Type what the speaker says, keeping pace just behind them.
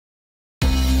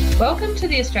Welcome to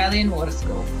the Australian Water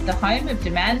School, the home of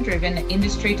demand-driven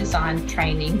industry design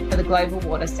training for the global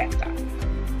water sector.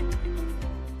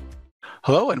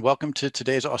 Hello and welcome to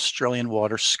today's Australian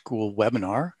Water School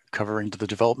webinar covering the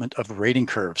development of rating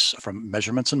curves from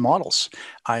measurements and models.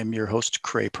 I am your host,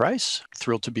 Krey Price.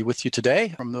 Thrilled to be with you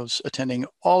today. From those attending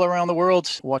all around the world,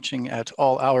 watching at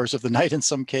all hours of the night in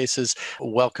some cases,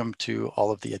 welcome to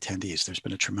all of the attendees. There's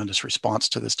been a tremendous response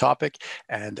to this topic,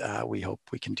 and we hope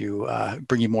we can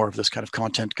bring you more of this kind of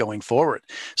content going forward.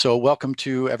 So welcome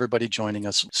to everybody joining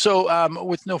us. So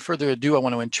with no further ado, I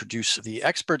want to introduce the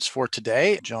experts for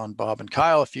today, John, Bob, and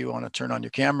Kyle. If you want to turn on your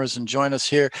cameras and join us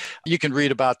here, you can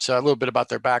read about a little bit about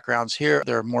their backgrounds here.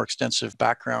 There are more extensive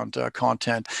background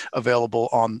content available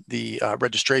on the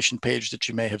registration page that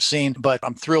you may have seen, but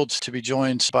I'm thrilled to be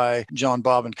joined by John,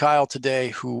 Bob, and Kyle today,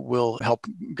 who will help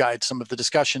guide some of the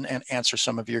discussion and answer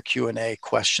some of your Q&A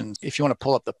questions. If you want to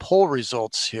pull up the poll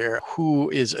results here, who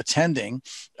is attending,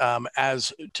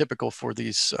 as typical for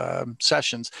these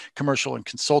sessions, commercial and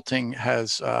consulting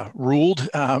has ruled,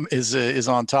 is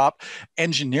on top.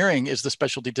 Engineering is the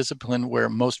specialty discipline where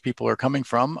most people are coming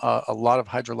from. A lot of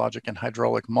hydrologic and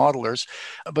hydraulic modelers,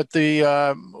 but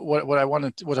what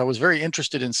I was very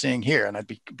interested in seeing here, and I'd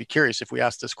be curious if we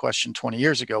asked this question 20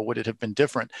 years ago, would it have been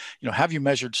different? You know, have you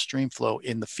measured stream flow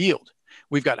in the field?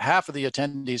 We've got half of the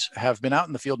attendees have been out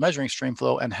in the field measuring stream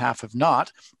flow, and half have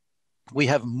not. We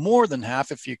have more than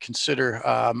half, if you consider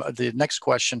the next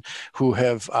question, who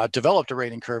have developed a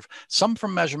rating curve, some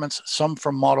from measurements, some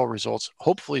from model results,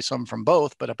 hopefully some from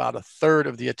both, but about a third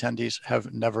of the attendees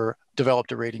have never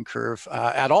developed a rating curve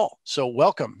at all. So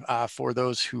welcome for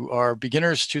those who are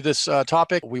beginners to this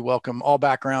topic. We welcome all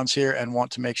backgrounds here and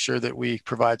want to make sure that we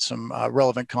provide some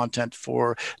relevant content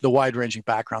for the wide-ranging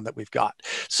background that we've got.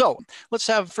 So let's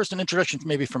have first an introduction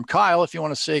maybe from Kyle, if you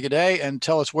want to say good day and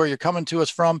tell us where you're coming to us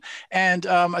from. And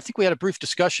I think we had a brief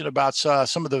discussion about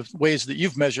some of the ways that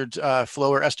you've measured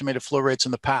flow or estimated flow rates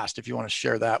in the past, if you want to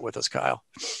share that with us, Kyle.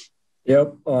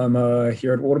 Yep, I'm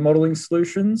here at Water Modeling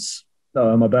Solutions.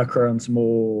 My background's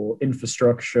more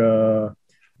infrastructure,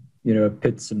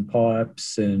 pits and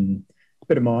pipes and a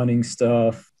bit of mining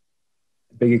stuff,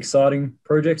 big exciting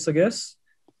projects, I guess.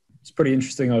 It's pretty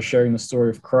interesting. I was sharing the story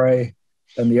of Krey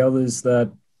and the others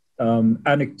that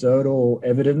anecdotal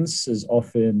evidence is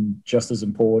often just as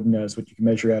important as what you can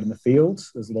measure out in the field.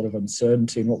 There's a lot of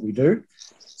uncertainty in what we do.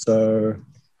 So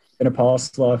in a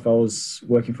past life, I was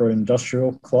working for an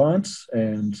industrial client,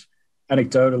 and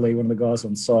anecdotally, one of the guys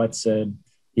on site said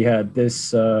he had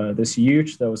this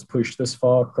ute that was pushed this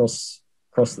far across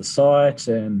the site,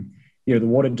 and the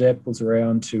water depth was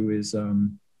around to his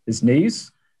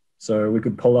knees. So we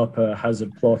could pull up a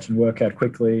hazard plot and work out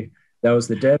quickly. That was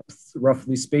the depth,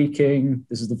 roughly speaking.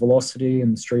 This is the velocity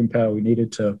and the stream power we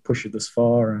needed to push it this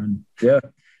far. And yeah,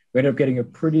 we ended up getting a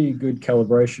pretty good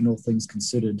calibration, all things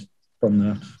considered, from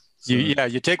that. So,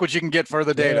 you take what you can get for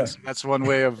the data. Yeah. That's one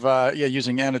way of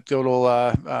using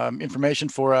anecdotal information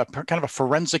for a kind of a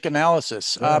forensic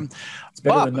analysis. Yeah. It's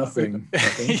better Bob, than nothing.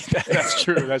 That's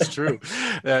true. That's true.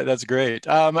 That's great.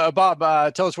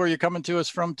 Bob, tell us where you're coming to us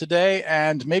from today,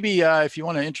 and maybe if you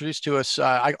want to introduce to us,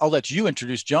 I'll let you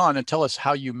introduce John and tell us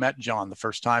how you met John the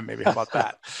first time. Maybe how about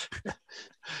that?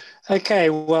 Okay,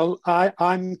 well,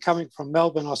 I'm coming from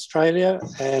Melbourne, Australia,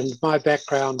 and my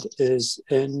background is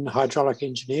in hydraulic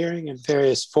engineering in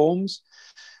various forms.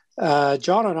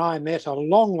 John and I met a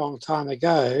long, long time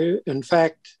ago. In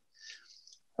fact,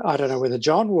 I don't know whether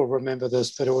John will remember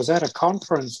this, but it was at a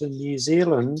conference in New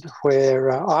Zealand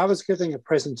where I was giving a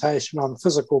presentation on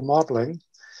physical modelling,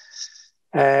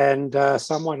 and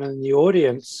someone in the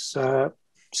audience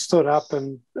stood up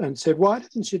and said, "Why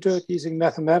didn't you do it using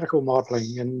mathematical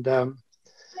modelling?" And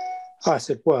I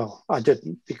said, "Well, I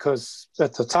didn't, because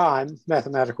at the time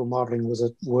mathematical modelling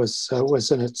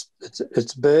was in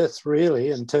its birth, really,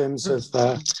 in terms of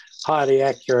highly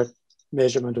accurate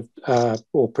measurement of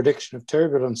or prediction of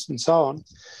turbulence and so on."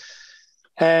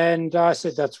 And I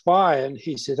said, "That's why." And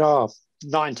he said, "Oh,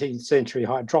 19th century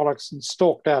hydraulics," and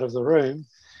stalked out of the room.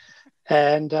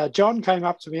 And John came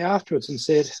up to me afterwards and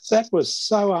said, "That was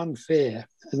so unfair."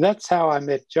 And that's how I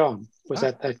met John, was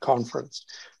at that conference.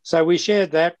 So we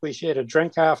shared that. We shared a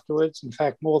drink afterwards, in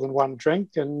fact, more than one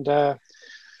drink. And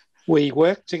we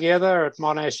worked together at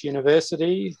Monash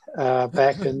University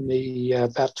back in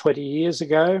about 20 years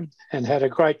ago, and had a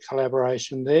great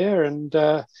collaboration there. And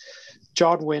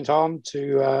John went on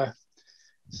to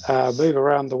move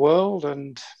around the world,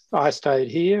 and I stayed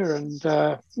here,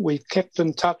 and we've kept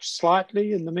in touch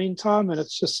slightly in the meantime, and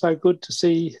it's just so good to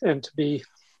see and to be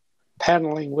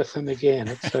paneling with him again.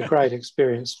 It's a great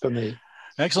experience for me.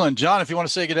 Excellent. John, if you want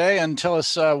to say good day and tell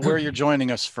us where you're joining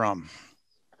us from.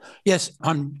 Yes,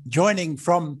 I'm joining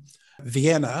from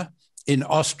Vienna in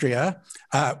Austria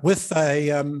with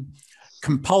a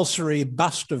compulsory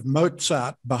bust of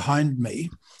Mozart behind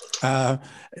me,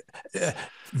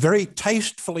 very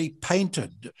tastefully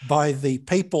painted by the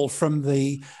people from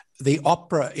the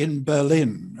opera in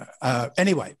Berlin.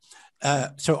 Anyway,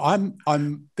 so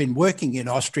I'm been working in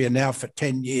Austria now for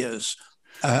 10 years,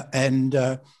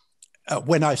 and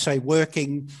when I say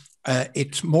working,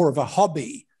 it's more of a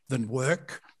hobby than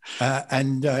work,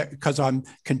 and because I'm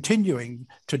continuing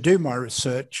to do my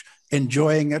research,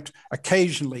 enjoying it,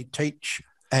 occasionally teach,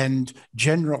 and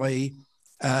generally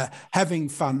having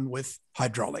fun with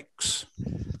hydraulics.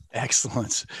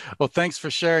 Excellent. Well, thanks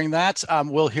for sharing that.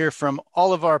 We'll hear from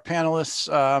all of our panelists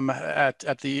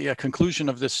at the conclusion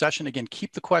of this session. Again,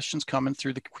 keep the questions coming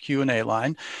through the Q&A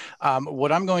line.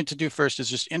 What I'm going to do first is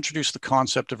just introduce the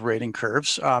concept of rating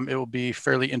curves. It will be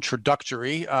fairly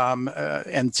introductory,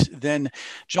 and then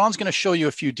John's going to show you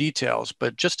a few details.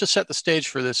 But just to set the stage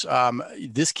for this,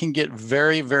 this can get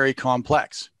very, very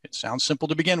complex. It sounds simple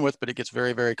to begin with, but it gets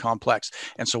very, very complex.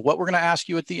 And so what we're going to ask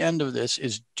you at the end of this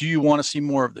is, do you want to see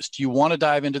more of this? Do you want to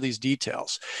dive into these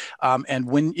details? And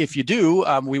if you do,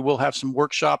 we will have some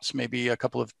workshops, maybe a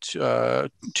couple of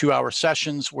 2-hour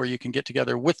sessions where you can get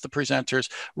together with the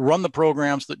presenters, run the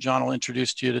programs that John will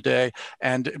introduce to you today,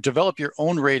 and develop your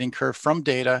own rating curve from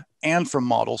data and from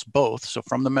models, both. So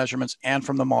from the measurements and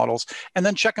from the models, and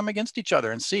then check them against each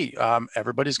other and see.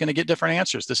 Everybody's going to get different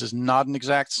answers. This is not an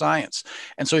exact science.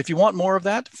 And so if you want more of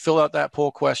that, fill out that poll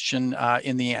question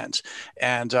in the end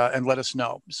and let us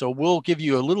know. So we'll give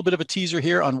you a little bit of a teaser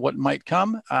here on what might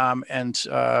come.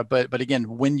 But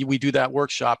again, when we do that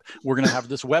workshop, we're going to have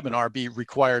this webinar be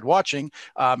required watching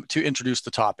to introduce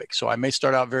the topic. So I may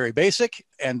start out very basic,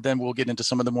 and then we'll get into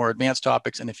some of the more advanced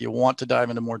topics. And if you want to dive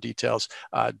into more details,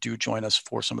 do join us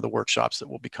for some of the workshops that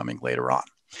will be coming later on.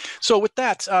 So with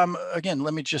that, again,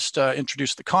 let me just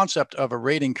introduce the concept of a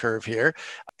rating curve here.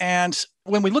 And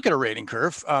when we look at a rating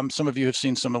curve, some of you have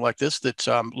seen something like this that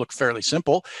look fairly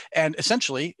simple. And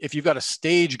essentially, if you've got a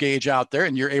stage gauge out there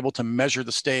and you're able to measure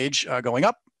the stage going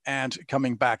up and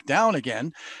coming back down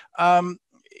again,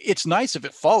 it's nice if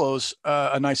it follows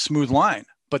a nice smooth line.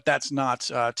 But that's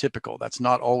not typical. That's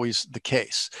not always the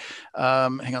case.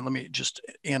 Hang on, let me just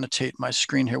annotate my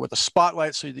screen here with a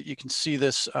spotlight so that you can see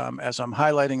this as I'm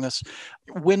highlighting this.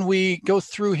 When we go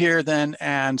through here then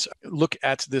and look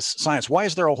at this science, why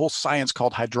is there a whole science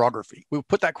called hydrography? We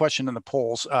put that question in the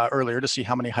polls earlier to see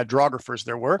how many hydrographers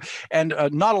there were, and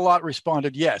not a lot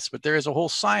responded yes, but there is a whole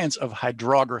science of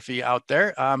hydrography out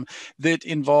there that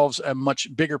involves a much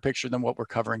bigger picture than what we're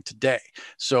covering today.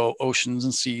 So oceans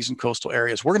and seas and coastal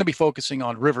areas. We're going to be focusing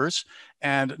on rivers,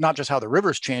 and not just how the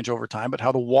rivers change over time, but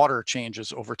how the water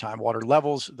changes over time, water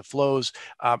levels, the flows.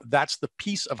 That's the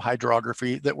piece of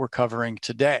hydrography that we're covering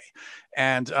today.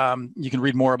 And you can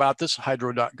read more about this.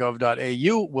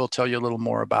 hydro.gov.au will tell you a little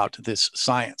more about this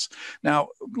science. Now,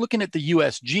 looking at the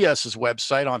USGS's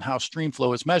website on how stream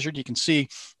flow is measured, you can see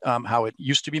how it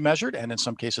used to be measured, and in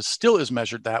some cases still is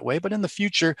measured that way. But in the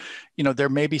future, there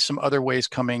may be some other ways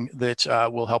coming that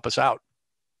will help us out.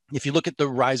 If you look at the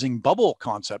rising bubble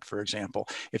concept, for example,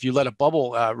 if you let a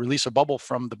bubble, release a bubble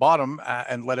from the bottom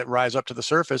and let it rise up to the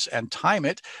surface and time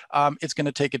it, it's going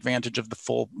to take advantage of the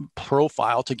full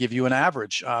profile to give you an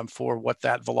average for what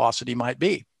that velocity might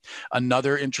be.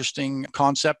 Another interesting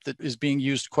concept that is being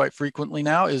used quite frequently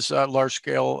now is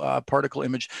large-scale particle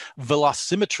image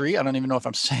velocimetry. I don't even know if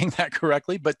I'm saying that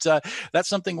correctly, but that's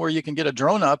something where you can get a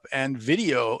drone up and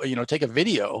video, take a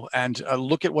video and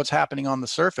look at what's happening on the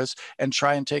surface and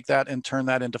try and take that and turn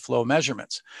that into flow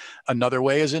measurements. Another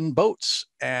way is in boats.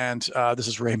 And this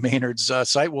is Ray Maynard's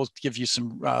site. We'll give you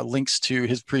some links to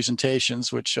his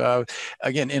presentations, which,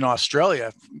 again, in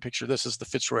Australia, picture this as the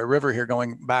Fitzroy River here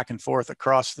going back and forth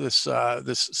across this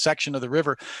section of the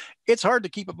river. It's hard to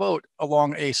keep a boat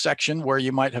along a section where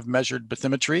you might have measured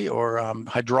bathymetry or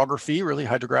hydrography, really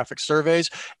hydrographic surveys.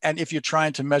 And if you're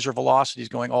trying to measure velocities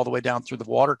going all the way down through the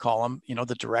water column,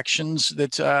 the directions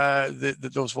that,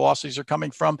 that those velocities are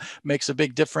coming from makes a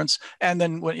big difference. And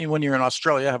then when you're in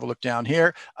Australia, have a look down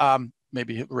here.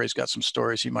 Maybe Ray's got some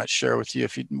stories he might share with you.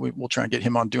 We'll try and get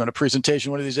him on doing a presentation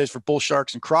one of these days for bull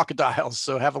sharks and crocodiles.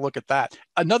 So have a look at that.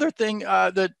 Another thing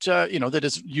that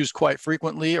is used quite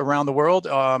frequently around the world,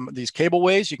 these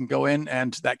cableways, you can go in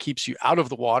and that keeps you out of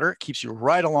the water. It keeps you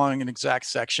right along an exact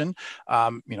section.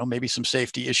 Maybe some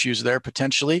safety issues there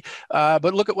potentially.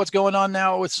 But look at what's going on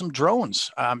now with some drones.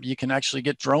 You can actually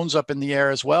get drones up in the air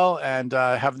as well and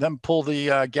have them pull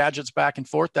the gadgets back and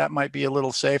forth. That might be a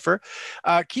little safer.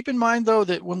 Keep in mind mind, though,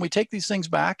 that when we take these things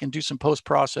back and do some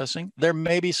post-processing, there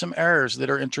may be some errors that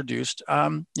are introduced.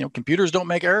 Computers don't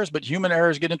make errors, but human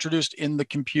errors get introduced in the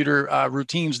computer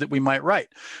routines that we might write.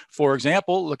 For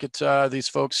example, look at these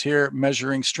folks here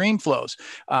measuring stream flows.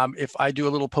 If I do a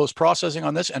little post-processing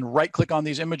on this and right-click on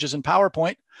these images in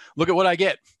PowerPoint, look at what I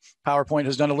get. PowerPoint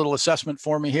has done a little assessment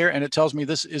for me here, and it tells me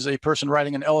this is a person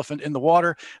riding an elephant in the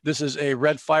water. This is a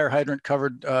red fire hydrant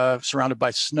covered, surrounded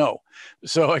by snow.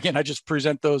 So again, I just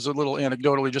present those a little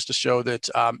anecdotally just to show that,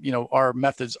 our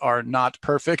methods are not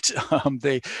perfect.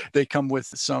 They come with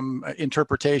some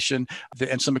interpretation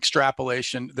and some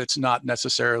extrapolation that's not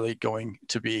necessarily going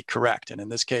to be correct. And in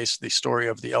this case, the story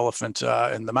of the elephant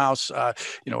and the mouse,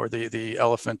 or the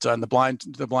elephant and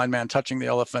the blind man touching the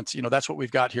elephant, that's what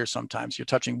we've got here sometimes. You're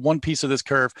touching one piece of this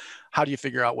curve. How do you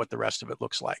figure out what the rest of it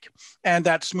looks like? And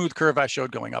that smooth curve I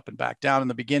showed going up and back down in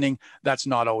the beginning, that's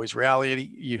not always reality.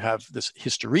 You have this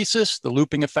hysteresis, the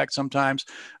looping effect sometimes.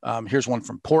 Here's one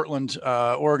from Portland,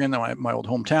 Oregon, my old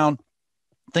hometown.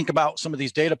 Think about some of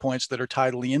these data points that are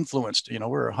tidally influenced.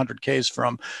 We're 100 Ks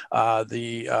from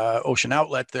the ocean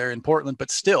outlet there in Portland,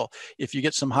 but still, if you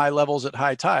get some high levels at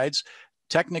high tides,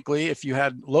 technically, if you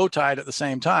had low tide at the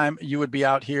same time, you would be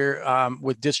out here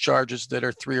with discharges that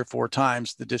are 3 or 4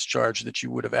 times the discharge that you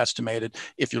would have estimated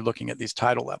if you're looking at these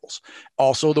tidal levels.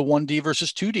 Also, the 1D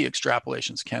versus 2D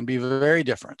extrapolations can be very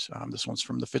different. This one's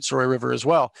from the Fitzroy River as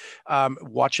well.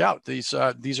 Watch out. These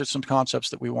are some concepts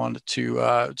that we wanted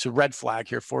to red flag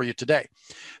here for you today.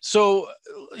 So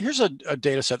here's a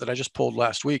data set that I just pulled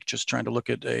last week, just trying to look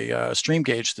at a stream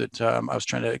gauge that I was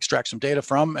trying to extract some data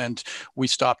from, and we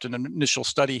stopped an initial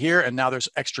study here, and now there's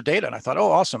extra data. And I thought,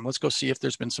 oh, awesome. Let's go see if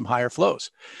there's been some higher flows.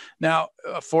 Now,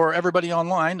 for everybody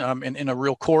online, in a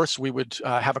real course, we would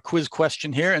have a quiz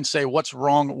question here and say, what's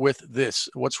wrong with this?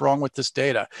 What's wrong with this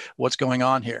data? What's going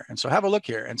on here? And so have a look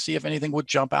here and see if anything would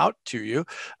jump out to you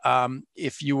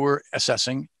if you were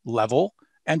assessing level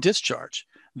and discharge.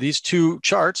 These two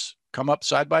charts come up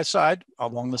side by side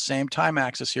along the same time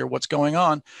axis here. What's going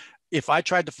on? If I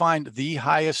tried to find the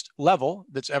highest level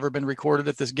that's ever been recorded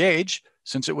at this gauge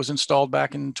since it was installed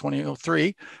back in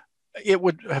 2003, it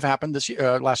would have happened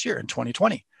last year in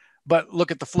 2020. But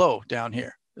look at the flow down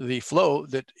here. The flow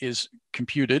that is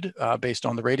computed based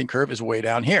on the rating curve is way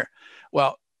down here.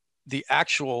 Well, the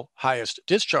actual highest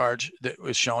discharge that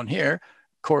was shown here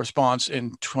corresponds in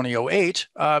 2008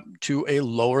 to a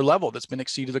lower level that's been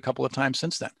exceeded a couple of times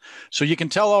since then. So you can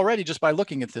tell already just by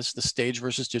looking at this, the stage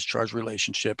versus discharge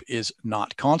relationship is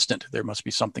not constant. There must be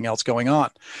something else going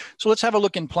on. So let's have a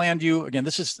look in plan view. Again,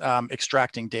 this is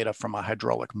extracting data from a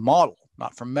hydraulic model,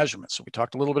 not from measurements. So we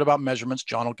talked a little bit about measurements.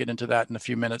 John will get into that in a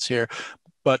few minutes here.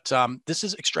 But this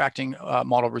is extracting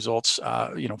model results,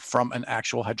 from an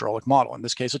actual hydraulic model. In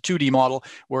this case, a 2D model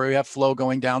where we have flow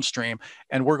going downstream,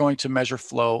 and we're going to measure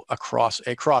flow across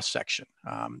a cross section.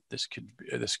 This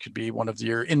could be one of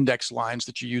your index lines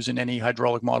that you use in any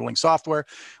hydraulic modeling software.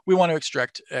 We want to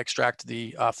extract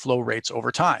the flow rates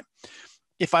over time.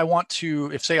 If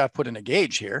say I put in a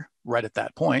gauge here, right at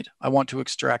that point, I want to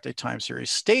extract a time series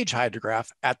stage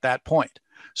hydrograph at that point.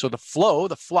 So the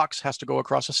flux has to go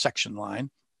across a section line,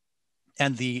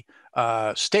 and the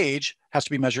stage has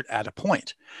to be measured at a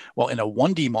point. Well, in a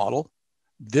 1D model,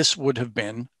 this would have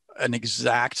been an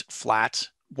exact flat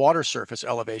water surface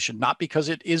elevation, not because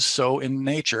it is so in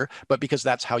nature, but because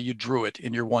that's how you drew it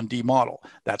in your 1D model.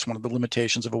 That's one of the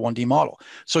limitations of a 1D model.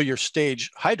 So your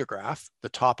stage hydrograph, the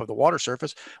top of the water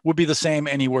surface, would be the same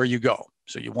anywhere you go.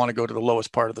 So you want to go to the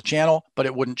lowest part of the channel, but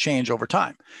it wouldn't change over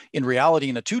time. In reality,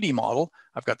 in a 2D model,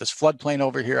 I've got this floodplain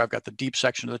over here. I've got the deep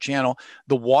section of the channel.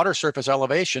 The water surface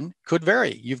elevation could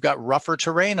vary. You've got rougher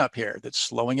terrain up here that's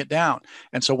slowing it down.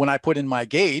 And so when I put in my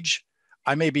gauge,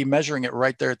 I may be measuring it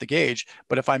right there at the gauge,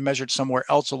 but if I measured somewhere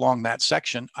else along that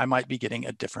section, I might be getting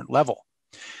a different level.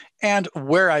 And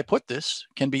where I put this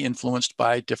can be influenced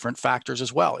by different factors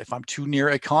as well. If I'm too near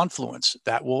a confluence,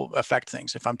 that will affect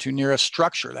things. If I'm too near a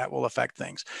structure, that will affect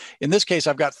things. In this case,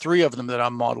 I've got 3 of them that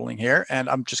I'm modeling here, and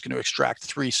I'm just going to extract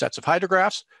 3 sets of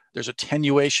hydrographs. There's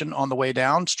attenuation on the way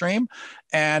downstream,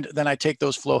 and then I take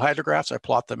those flow hydrographs, I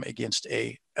plot them against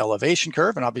a elevation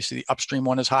curve, and obviously the upstream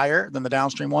one is higher than the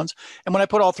downstream ones. And when I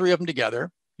put all 3 of them together,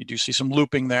 you do see some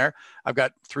looping there. I've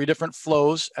got 3 different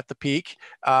flows at the peak,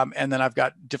 and then I've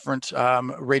got different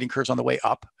rating curves on the way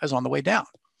up as on the way down.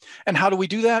 And how do we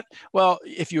do that? Well,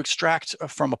 if you extract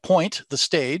from a point, the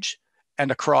stage, and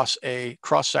across a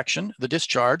cross section, the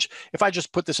discharge, if I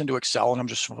just put this into Excel, and I'm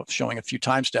just showing a few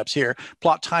time steps here,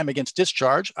 plot time against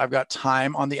discharge, I've got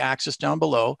time on the axis down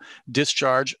below,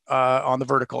 discharge on the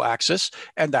vertical axis,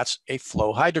 and that's a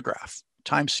flow hydrograph.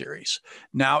 time series.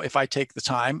 Now, if I take the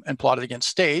time and plot it against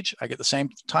stage, I get the same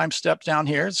time step down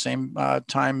here, same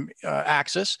time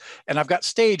axis, and I've got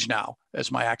stage now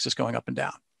as my axis going up and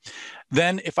down.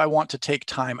 Then if I want to take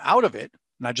time out of it,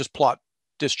 and I just plot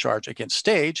discharge against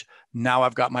stage, now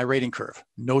I've got my rating curve,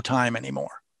 no time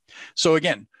anymore. So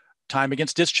again, time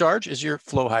against discharge is your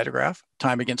flow hydrograph,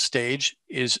 time against stage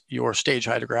is your stage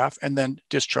hydrograph, and then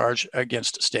discharge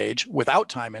against stage without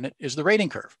time in it is the rating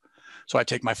curve. So I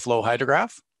take my flow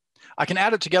hydrograph, I can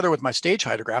add it together with my stage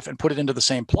hydrograph and put it into the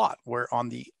same plot, where on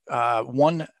the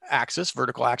one axis,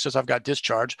 vertical axis, I've got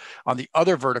discharge. On the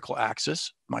other vertical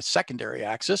axis, my secondary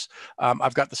axis,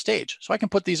 I've got the stage. So I can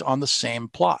put these on the same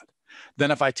plot.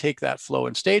 Then if I take that flow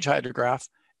and stage hydrograph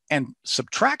and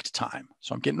subtract time,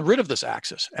 so I'm getting rid of this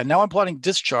axis, and now I'm plotting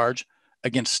discharge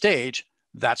against stage,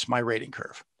 that's my rating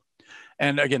curve.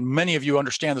 And again, many of you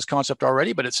understand this concept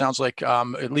already, but it sounds like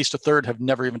at least a third have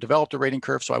never even developed a rating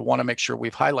curve. So I want to make sure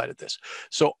we've highlighted this.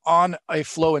 So on a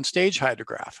flow and stage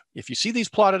hydrograph, if you see these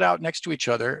plotted out next to each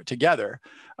other together,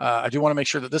 I do want to make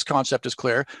sure that this concept is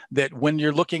clear, that when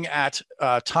you're looking at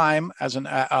time as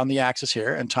on the axis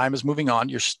here, and time is moving on,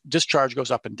 your discharge goes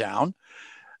up and down.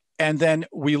 And then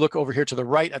we look over here to the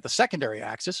right at the secondary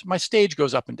axis, my stage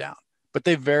goes up and down, but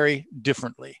they vary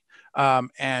differently.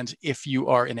 And if you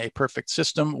are in a perfect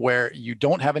system where you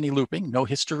don't have any looping, no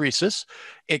hysteresis,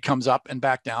 it comes up and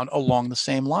back down along the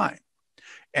same line.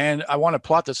 And I want to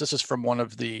plot this. This is from one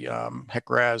of the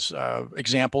HEC-RAS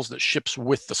examples that ships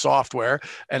with the software.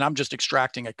 And I'm just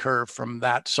extracting a curve from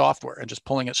that software and just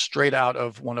pulling it straight out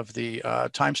of one of the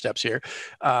time steps here,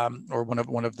 or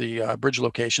one of the bridge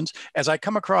locations. As I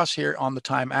come across here on the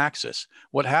time axis,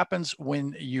 what happens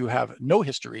when you have no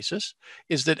hysteresis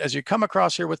is that as you come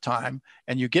across here with time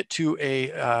and you get to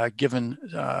a given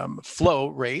flow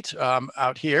rate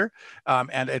out here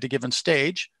and at a given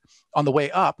stage, on the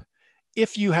way up,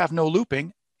 if you have no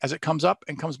looping, as it comes up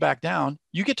and comes back down,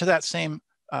 you get to that same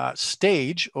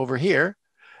stage over here,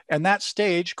 and that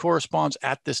stage corresponds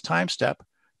at this time step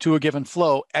to a given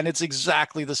flow, and it's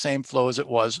exactly the same flow as it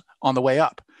was on the way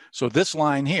up. So this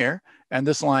line here and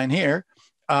this line here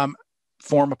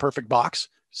form a perfect box,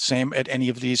 same at any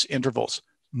of these intervals,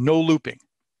 no looping.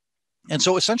 And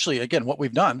so essentially, again, what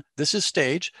we've done, this is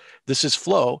stage, this is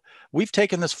flow. We've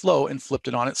taken this flow and flipped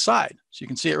it on its side. So you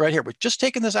can see it right here. We've just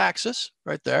taken this axis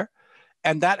right there,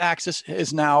 and that axis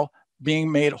is now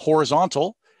being made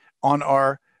horizontal on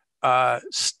our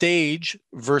stage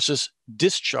versus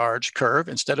discharge curve.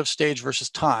 Instead of stage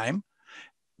versus time,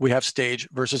 we have stage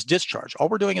versus discharge. All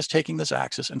we're doing is taking this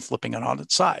axis and flipping it on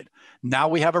its side. Now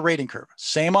we have a rating curve,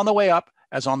 same on the way up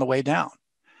as on the way down.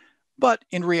 But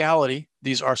in reality,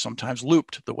 these are sometimes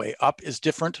looped. The way up is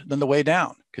different than the way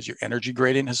down because your energy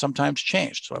gradient has sometimes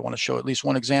changed. So I want to show at least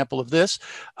one example of this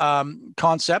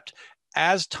concept.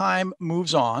 As time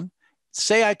moves on,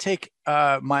 say I take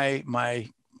my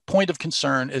point of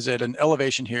concern is at an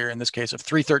elevation here, in this case of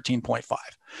 313.5.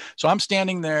 So I'm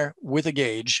standing there with a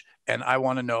gauge and I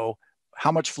want to know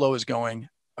how much flow is going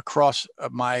across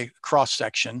my cross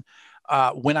section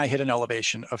when I hit an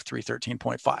elevation of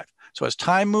 313.5. So as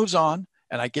time moves on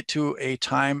and I get to a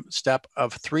time step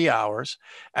of 3 hours,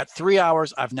 at 3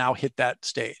 hours, I've now hit that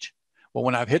stage. Well,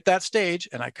 when I've hit that stage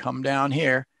and I come down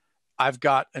here, I've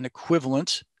got an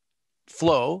equivalent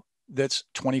flow that's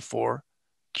 24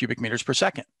 cubic meters per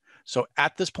second. So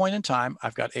at this point in time,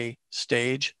 I've got a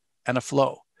stage and a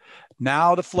flow.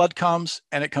 Now the flood comes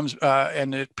and it comes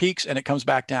and it peaks and it comes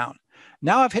back down.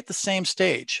 Now I've hit the same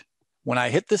stage. When I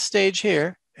hit this stage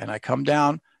here and I come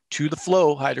down to the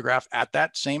flow hydrograph at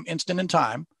that same instant in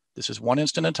time, this is one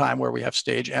instant in time where we have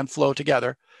stage and flow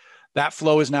together, that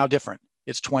flow is now different.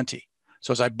 It's 20.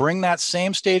 So as I bring that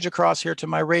same stage across here to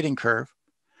my rating curve,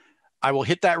 I will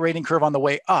hit that rating curve on the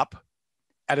way up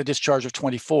at a discharge of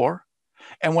 24.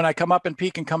 And when I come up and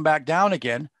peak and come back down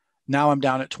again, now I'm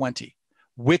down at 20.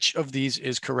 Which of these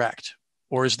is correct?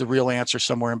 Or is the real answer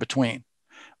somewhere in between?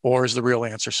 Or is the real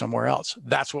answer somewhere else?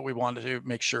 That's what we wanted to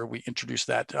make sure we introduce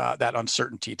that, that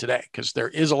uncertainty today, because there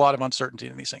is a lot of uncertainty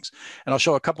in these things. And I'll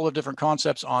show a couple of different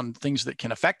concepts on things that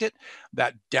can affect it.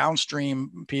 That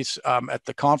downstream piece at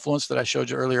the confluence that I showed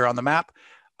you earlier on the map,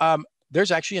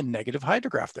 there's actually a negative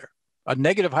hydrograph there. A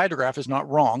negative hydrograph is not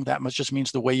wrong. That just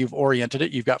means the way you've oriented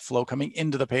it, you've got flow coming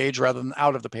into the page rather than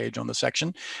out of the page on the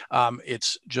section.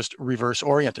 It's just reverse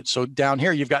oriented. So down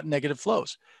here, you've got negative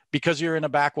flows because you're in a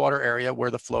backwater area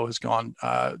where the flow has gone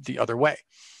the other way.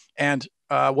 And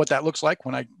what that looks like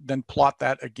when I then plot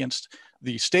that against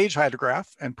the stage hydrograph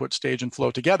and put stage and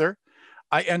flow together,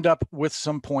 I end up with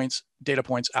some points, data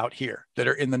points out here that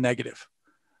are in the negative.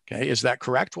 Okay, is that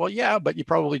correct? Well, yeah, but you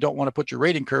probably don't want to put your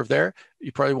rating curve there.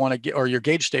 You probably want to get, or your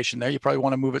gauge station there. You probably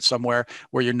want to move it somewhere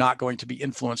where you're not going to be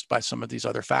influenced by some of these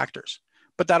other factors.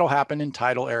 But that'll happen in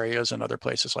tidal areas and other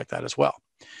places like that as well.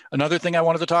 Another thing I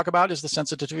wanted to talk about is the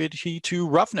sensitivity to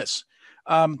roughness.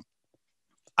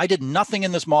 I did nothing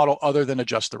in this model other than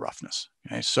adjust the roughness.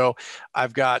 Okay, so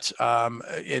I've got,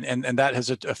 and that has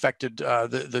affected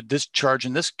the discharge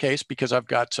in this case, because I've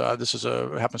got, this is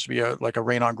happens to be like a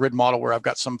rain on grid model where I've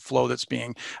got some flow that's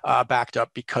being backed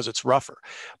up because it's rougher.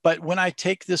 But when I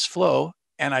take this flow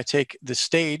and I take the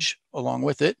stage along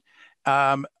with it,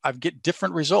 I get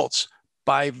different results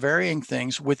by varying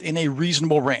things within a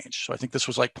reasonable range. So I think this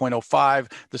was like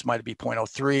 0.05, this might be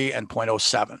 0.03 and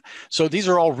 0.07. So these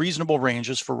are all reasonable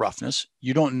ranges for roughness.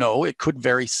 You don't know, it could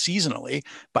vary seasonally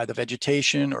by the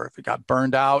vegetation or if it got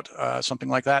burned out, something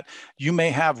like that. You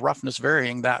may have roughness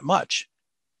varying that much.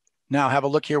 Now have a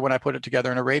look here when I put it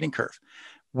together in a rating curve.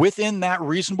 Within that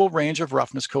reasonable range of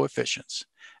roughness coefficients,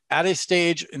 at a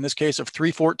stage, in this case of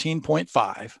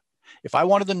 314.5, if I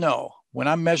wanted to know when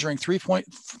I'm measuring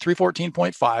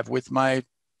 314.5 with my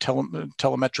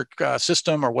telemetric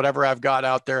system or whatever I've got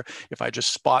out there, if I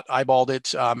just eyeballed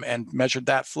it and measured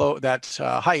that flow, that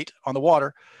height on the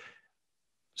water,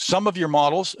 some of your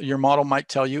model might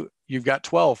tell you you've got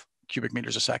 12 cubic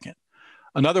meters a second.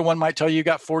 Another one might tell you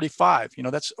got 45. You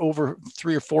know, that's over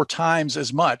 3 or 4 times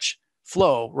as much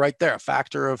flow right there. A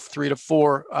factor of 3 to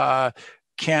 4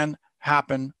 can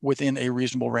happen within a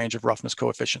reasonable range of roughness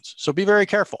coefficients. So be very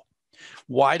careful.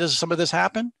 Why does some of this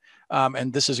happen?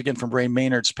 And this is again from Ray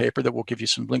Maynard's paper that we'll give you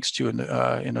some links to in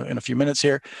a few minutes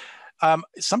here.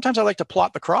 Sometimes I like to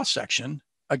plot the cross section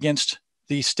against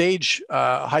the stage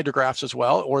hydrographs as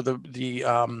well, or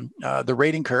the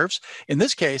rating curves. In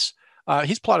this case,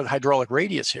 he's plotted hydraulic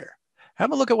radius here.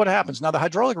 Have a look at what happens. Now, the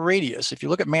hydraulic radius, if you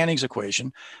look at Manning's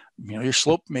equation, you know, your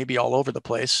slope may be all over the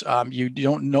place. You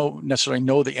don't necessarily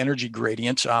know the energy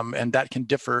gradient, and that can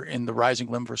differ in the rising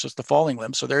limb versus the falling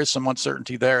limb. So there is some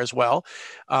uncertainty there as well.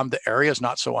 The area is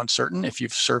not so uncertain if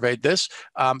you've surveyed this.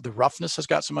 The roughness has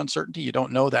got some uncertainty. You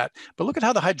don't know that. But look at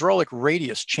how the hydraulic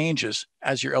radius changes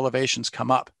as your elevations come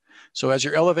up. So as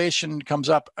your elevation comes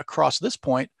up across this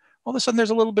point, all of a sudden there's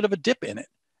a little bit of a dip in it.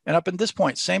 And up in this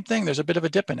point, same thing, there's a bit of a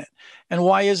dip in it. And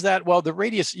why is that? Well, the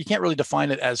radius, you can't really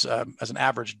define it as an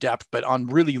average depth, but on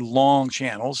really long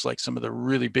channels, like some of the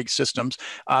really big systems,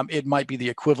 it might be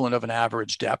the equivalent of an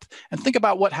average depth. And think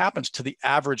about what happens to the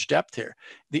average depth here.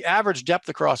 The average depth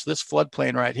across this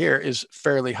floodplain right here is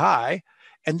fairly high.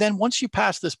 And then once you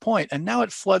pass this point, and now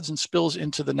it floods and spills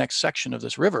into the next section of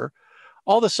this river,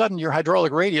 all of a sudden your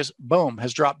hydraulic radius, boom,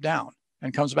 has dropped down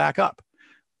and comes back up.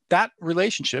 That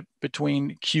relationship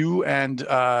between Q and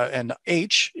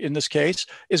H in this case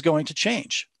is going to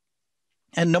change.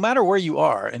 And no matter where you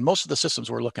are, in most of the systems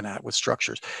we're looking at with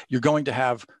structures, you're going to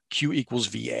have Q equals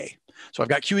VA. So I've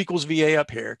got Q equals VA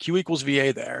up here, Q equals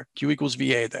VA there, Q equals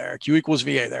VA there, Q equals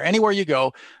VA there. Anywhere you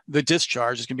go, the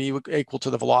discharge is going to be equal to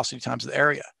the velocity times the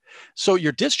area. So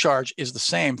your discharge is the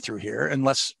same through here,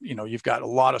 unless you've got a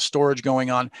lot of storage going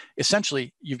on.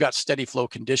 Essentially, you've got steady flow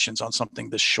conditions on something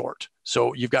this short.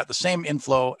 So you've got the same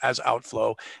inflow as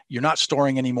outflow. You're not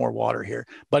storing any more water here,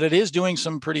 but it is doing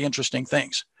some pretty interesting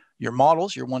things. Your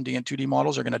models, your 1D and 2D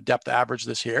models are going to depth average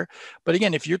this here. But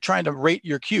again, if you're trying to rate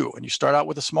your Q and you start out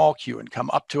with a small Q and come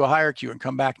up to a higher Q and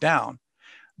come back down,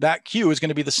 that Q is going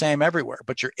to be the same everywhere.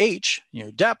 But your H,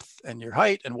 your depth and your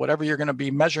height and whatever you're going to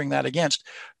be measuring that against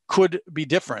could be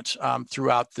different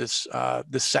throughout this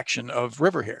section of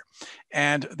river here.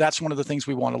 And that's one of the things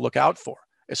we want to look out for,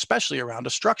 especially around a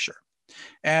structure.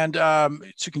 And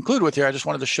to conclude with here, I just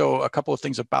wanted to show a couple of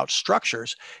things about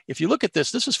structures. If you look at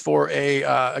this, this is for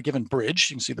a given bridge.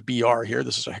 You can see the BR here.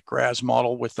 This is a GRAS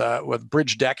model with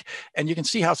bridge deck. And you can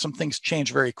see how some things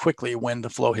change very quickly when the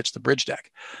flow hits the bridge deck.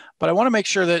 But I want to make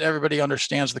sure that everybody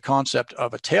understands the concept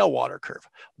of a tailwater curve.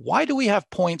 Why do we have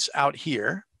points out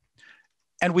here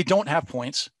and we don't have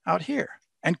points out here?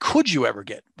 And could you ever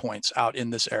get points out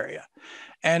in this area?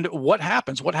 And what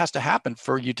happens? What has to happen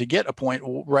for you to get a point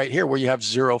right here where you have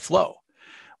zero flow?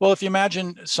 Well, if you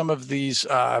imagine some of these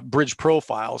bridge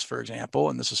profiles, for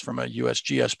example, and this is from a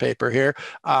USGS paper here,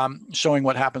 showing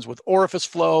what happens with orifice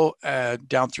flow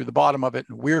down through the bottom of it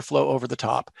and weir flow over the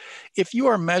top. If you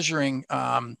are measuring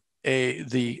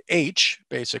the H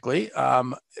basically,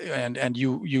 and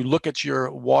you look at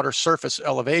your water surface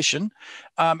elevation,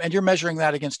 and you're measuring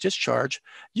that against discharge,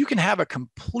 you can have a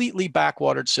completely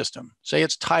backwatered system. Say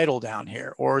it's tidal down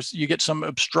here, or you get some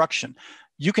obstruction.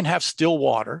 You can have still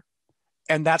water,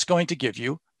 and that's going to give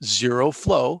you zero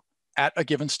flow at a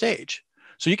given stage.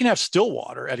 So you can have still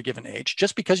water at a given H.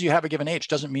 Just because you have a given H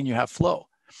doesn't mean you have flow.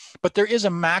 But there is a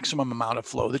maximum amount of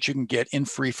flow that you can get in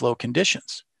free flow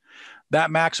conditions.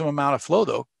 That maximum amount of flow,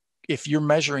 though, if you're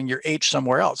measuring your H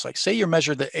somewhere else, like say you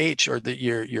measure the H or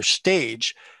your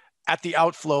stage at the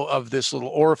outflow of this little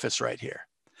orifice right here.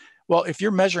 Well, if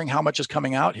you're measuring how much is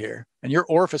coming out here and your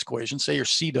orifice equation, say your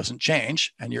C doesn't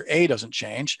change and your A doesn't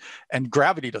change and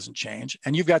gravity doesn't change,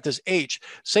 and you've got this H,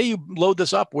 say you load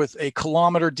this up with a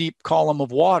kilometer deep column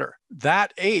of water,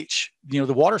 that H,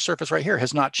 the water surface right here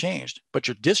has not changed, but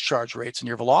your discharge rates and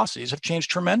your velocities have changed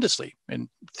tremendously. And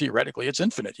theoretically, it's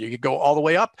infinite. You could go all the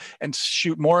way up and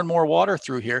shoot more and more water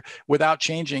through here without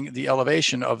changing the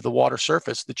elevation of the water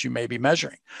surface that you may be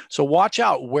measuring. So watch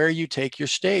out where you take your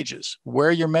stages,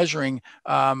 where you're measuring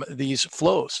these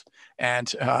flows.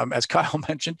 And as Kyle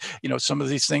mentioned, some of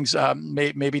these things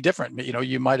may be different.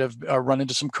 You might have run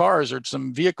into some cars or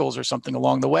some vehicles or something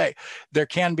along the way. There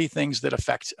can be things that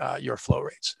affect your flow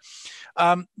rates.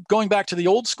 Going back to the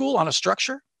old school on a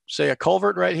structure, say a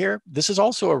culvert right here, this is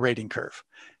also a rating curve.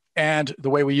 And the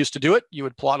way we used to do it, you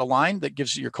would plot a line that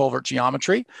gives you your culvert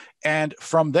geometry. And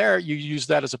from there, you use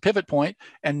that as a pivot point.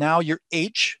 And now your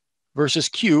H versus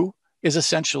Q is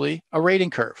essentially a rating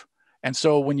curve. And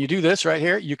so when you do this right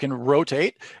here, you can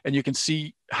rotate and you can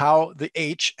see how the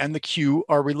H and the Q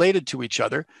are related to each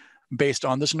other based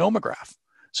on this nomograph.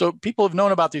 So people have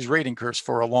known about these rating curves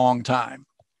for a long time.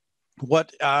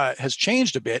 What has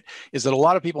changed a bit is that a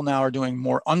lot of people now are doing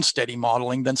more unsteady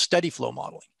modeling than steady flow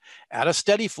modeling. At a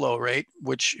steady flow rate,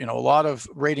 which a lot of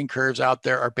rating curves out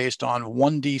there are based on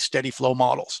 1D steady flow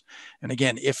models. And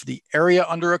again, if the area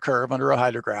under a curve, under a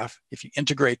hydrograph, if you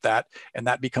integrate that and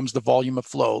that becomes the volume of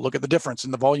flow, look at the difference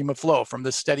in the volume of flow from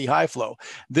this steady high flow.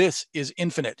 This is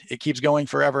infinite. It keeps going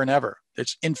forever and ever.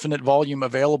 It's infinite volume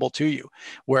available to you.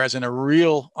 Whereas in a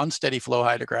real unsteady flow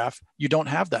hydrograph, you don't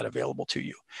have that available to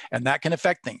you. And that can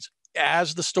affect things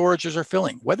as the storages are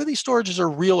filling, whether these storages are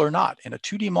real or not. In a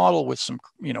 2D model with some,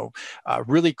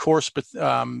 really coarse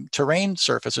terrain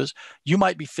surfaces, you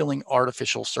might be filling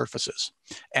artificial surfaces.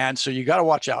 And so you got to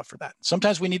watch out for that.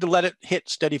 Sometimes we need to let it hit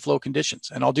steady flow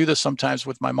conditions. And I'll do this sometimes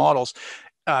with my models.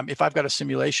 If I've got a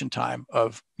simulation time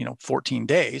of 14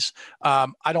 days,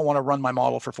 I don't want to run my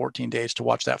model for 14 days to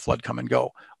watch that flood come and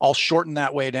go. I'll shorten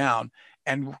that way down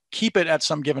and keep it at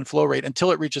some given flow rate until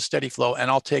it reaches steady flow.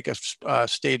 And I'll take a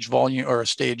stage volume or a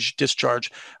stage discharge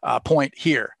point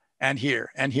here and here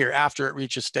and here after it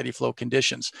reaches steady flow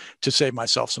conditions to save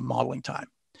myself some modeling time.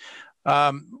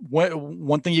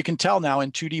 One thing you can tell now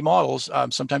in 2D models,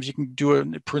 sometimes you can do a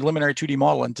preliminary 2D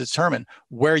model and determine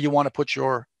where you want to put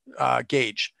your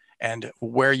gauge and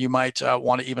where you might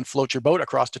want to even float your boat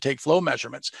across to take flow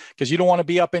measurements, because you don't want to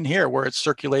be up in here where it's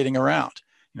circulating around.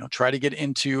 Try to get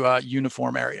into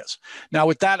uniform areas. Now,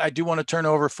 with that, I do want to turn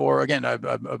over for, again, a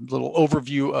little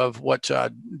overview of what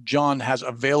John has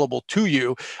available to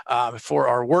you for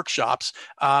our workshops.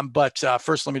 But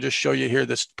first, let me just show you here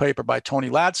this paper by Tony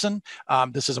Ladson.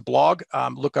 This is a blog.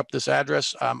 Look up this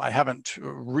address. I haven't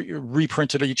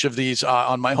reprinted each of these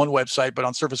on my own website, but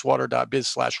on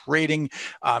surfacewater.biz/rating,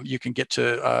 you can get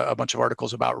to a bunch of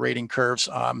articles about rating curves,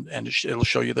 and it'll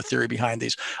show you the theory behind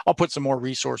these. I'll put some more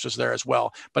resources there as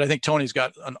well. But I think Tony's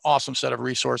got an awesome set of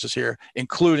resources here,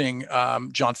 including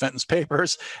John Fenton's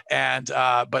papers. And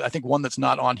but I think one that's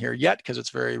not on here yet, because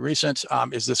it's very recent,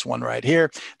 is this one right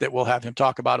here that we'll have him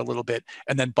talk about a little bit.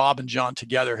 And then Bob and John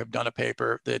together have done a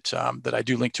paper that that I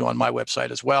do link to on my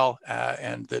website as well,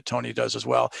 and that Tony does as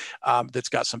well, that's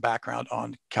got some background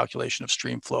on calculation of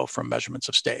stream flow from measurements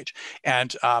of stage.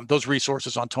 And those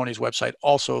resources on Tony's website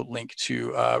also link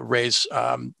to Ray's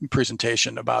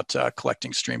presentation about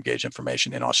collecting stream gauge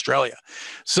information in Australia.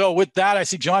 So with that, I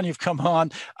see, John, you've come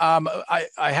on. I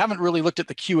haven't really looked at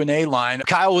the Q&A line.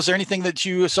 Kyle, was there anything that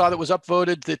you saw that was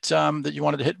upvoted that that you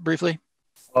wanted to hit briefly?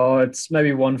 Oh, it's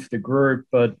maybe one for the group,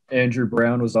 but Andrew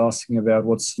Brown was asking about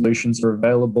what solutions are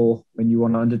available when you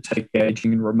want to undertake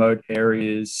gauging in remote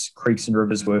areas, creeks and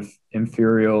rivers with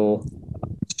inferior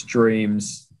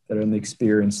streams that only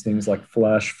experience things like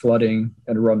flash flooding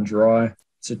and run dry.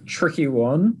 It's a tricky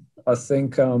one. I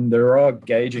think there are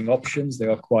gauging options. They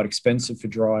are quite expensive for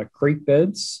dry creek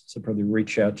beds, so probably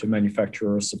reach out to a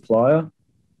manufacturer or supplier.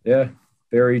 Yeah,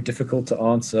 very difficult to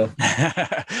answer.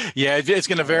 Yeah, it's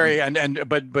going to vary,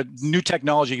 but new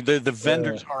technology. The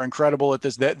vendors are incredible at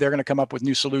this. They're going to come up with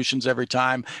new solutions every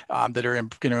time that are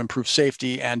going to improve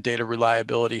safety and data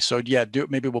reliability. So yeah,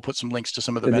 maybe we'll put some links to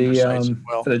some of the vendor sites as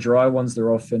well. For the dry ones,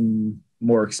 they're often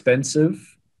more expensive.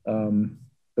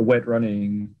 The wet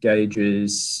running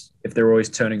gauges, if they're always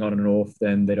turning on and off,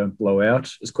 then they don't blow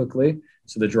out as quickly.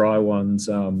 So the dry ones,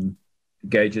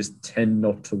 gauges tend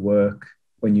not to work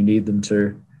when you need them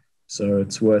to. So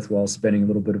it's worthwhile spending a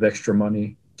little bit of extra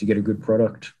money get a good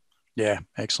product. Yeah,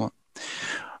 excellent.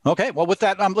 Okay, well, with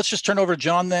that, let's just turn over to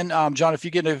John then. John, if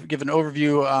you give an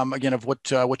overview again of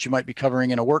what you might be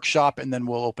covering in a workshop, and then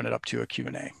we'll open it up to a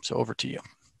Q&A. So over to you.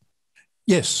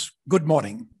 Yes, good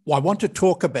morning. Well, I want to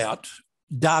talk about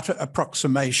data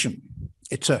approximation.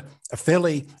 It's a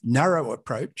fairly narrow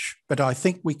approach, but I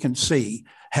think we can see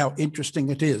how interesting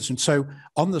it is. And so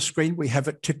on the screen, we have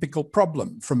a typical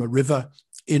problem from a river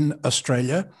in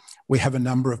Australia. We have a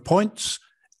number of points,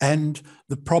 and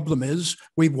the problem is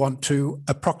we want to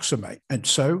approximate. And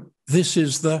so this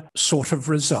is the sort of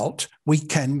result we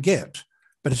can get,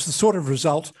 but it's the sort of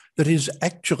result that is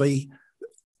actually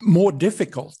more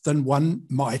difficult than one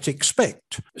might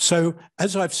expect. So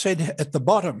as I've said at the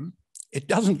bottom, it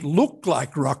doesn't look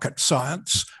like rocket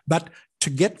science, but to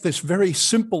get this very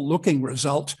simple looking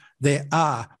result, there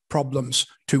are problems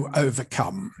to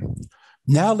overcome.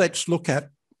 Now let's look at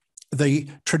the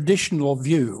traditional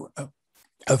view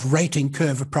of rating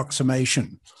curve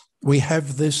approximation. We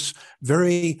have this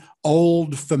very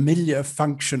old familiar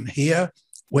function here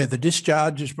where the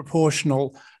discharge is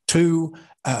proportional to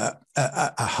a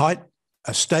height,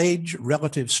 a stage,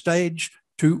 relative stage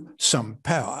to some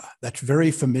power. That's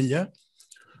very familiar.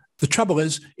 The trouble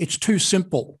is it's too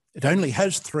simple. It only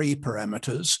has 3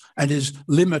 parameters and is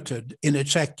limited in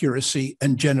its accuracy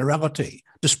and generality,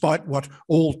 despite what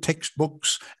all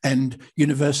textbooks and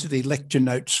university lecture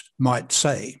notes might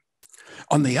say.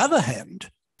 On the other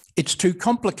hand, it's too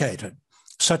complicated,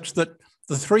 such that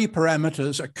the 3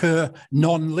 parameters occur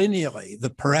non-linearly.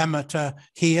 The parameter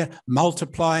here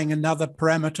multiplying another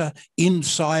parameter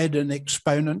inside an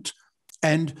exponent.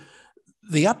 And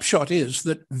the upshot is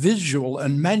that visual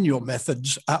and manual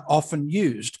methods are often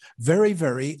used, very,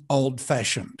 very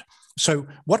old-fashioned. So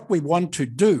what we want to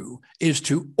do is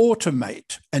to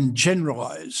automate and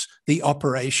generalize the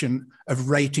operation of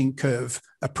rating curve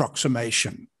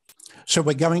approximation. So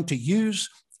we're going to use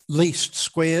least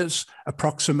squares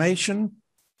approximation.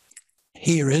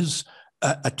 Here is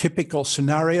a typical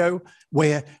scenario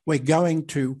where we're going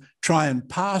to try and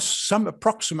pass some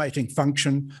approximating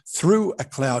function through a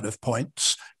cloud of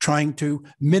points, trying to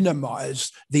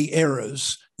minimize the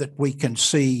errors that we can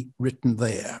see written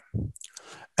there.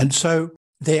 And so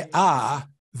there are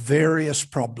various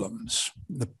problems.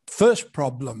 The first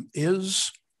problem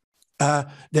is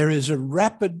there is a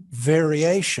rapid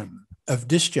variation of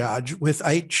discharge with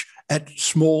H at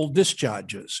small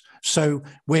discharges. So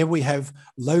where we have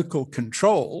local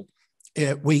control,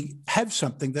 we have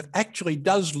something that actually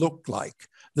does look like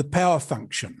the power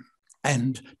function.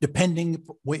 And depending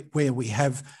where we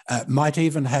have, might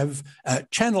even have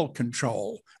channel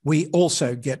control, we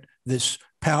also get this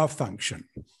power function.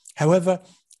 However,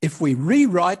 if we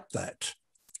rewrite that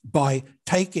by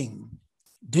taking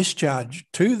discharge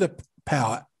to the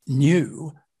power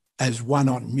nu as 1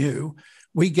 on mu,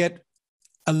 we get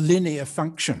a linear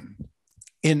function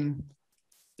in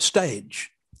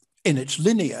stage. And it's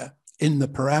linear in the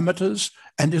parameters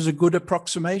and is a good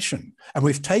approximation. And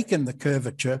we've taken the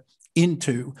curvature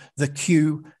into the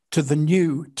q to the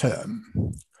nu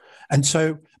term. And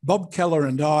so Bob Keller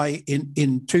and I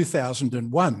in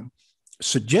 2001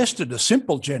 suggested a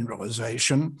simple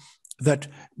generalization that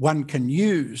one can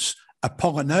use a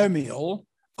polynomial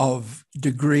of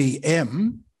degree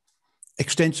m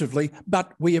extensively,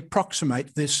 but we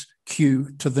approximate this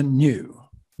q to the nu.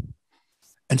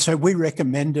 And so we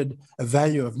recommended a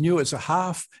value of nu as a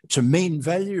half. It's a mean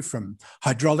value from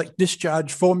hydraulic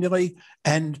discharge formulae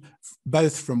and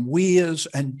both from weirs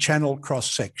and channel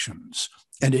cross sections.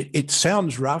 And it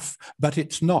sounds rough, but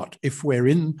it's not if we're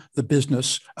in the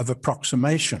business of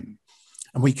approximation.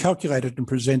 And we calculated and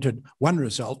presented one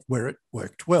result where it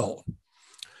worked well.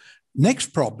 Next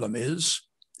problem is,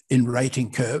 in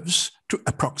rating curves to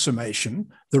approximation,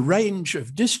 the range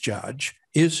of discharge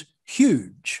is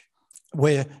huge,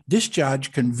 where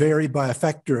discharge can vary by a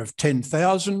factor of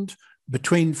 10,000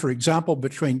 between, for example,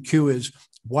 between Q is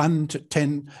 1 to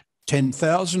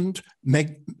 10,000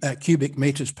 cubic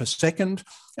meters per second.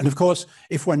 And of course,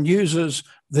 if one uses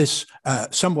this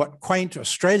somewhat quaint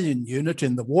Australian unit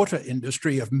in the water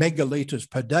industry of megalitres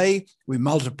per day, we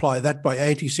multiply that by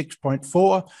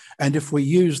 86.4. And if we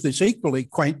use this equally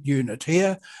quaint unit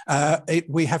here,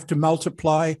 we have to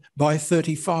multiply by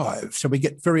 35. So we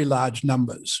get very large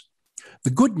numbers. The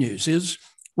good news is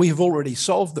we have already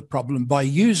solved the problem by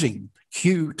using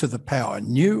q to the power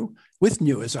nu with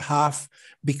nu as a half,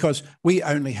 because we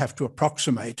only have to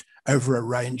approximate over a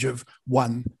range of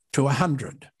 1 to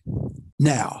 100.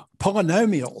 Now,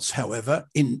 polynomials, however,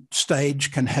 in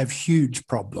stage can have huge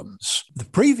problems. The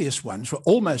previous ones were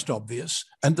almost obvious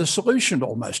and the solution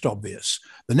almost obvious.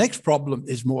 The next problem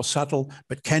is more subtle,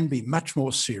 but can be much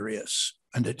more serious,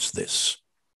 and it's this.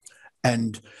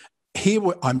 And here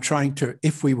I'm trying to,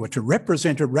 if we were to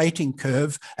represent a rating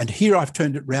curve, and here I've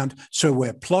turned it round, so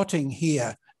we're plotting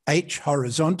here H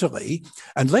horizontally,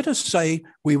 and let us say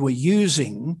we were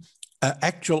using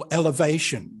actual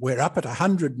elevation. We're up at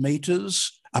 100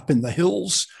 meters up in the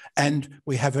hills, and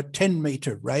we have a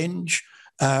 10-meter range.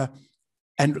 And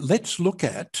let's look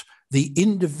at the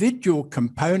individual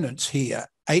components here,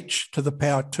 h to the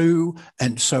power 2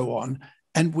 and so on.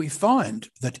 And we find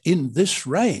that in this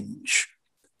range,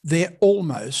 they're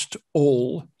almost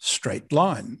all straight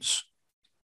lines.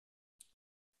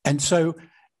 And so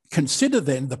consider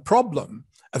then the problem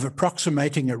of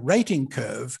approximating a rating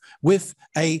curve with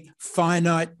a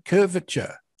finite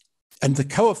curvature. And the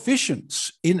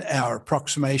coefficients in our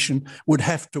approximation would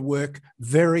have to work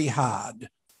very hard,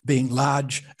 being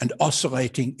large and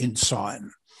oscillating in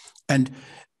sign. And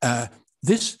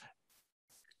this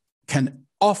can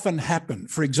often happen.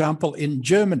 For example, in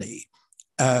Germany,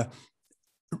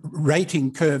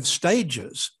 rating curve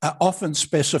stages are often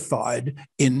specified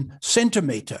in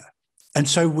centimetre. And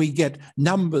so we get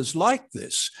numbers like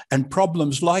this and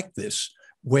problems like this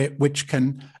which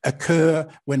can occur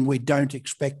when we don't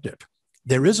expect it.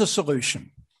 There is a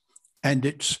solution, and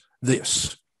it's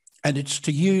this. And it's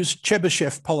to use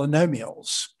Chebyshev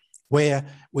polynomials, where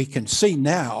we can see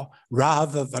now,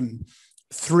 rather than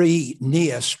 3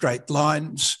 near straight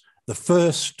lines, the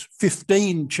first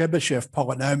 15 Chebyshev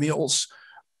polynomials,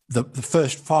 the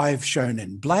first 5 shown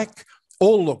in black,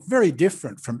 all look very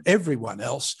different from everyone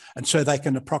else, and so they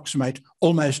can approximate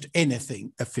almost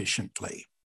anything efficiently.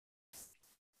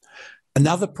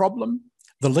 Another problem,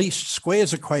 the least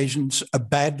squares equations are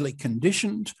badly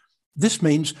conditioned. This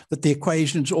means that the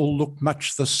equations all look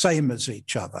much the same as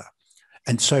each other.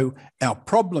 And so our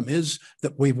problem is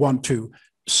that we want to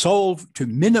solve to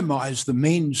minimize the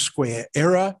mean square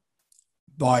error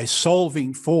by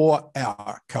solving for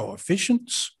our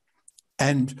coefficients.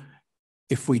 And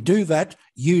if we do that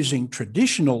using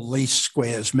traditional least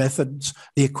squares methods,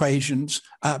 the equations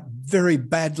are very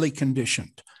badly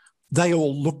conditioned. They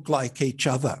all look like each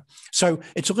other. So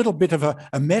it's a little bit of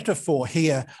a metaphor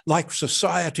here, like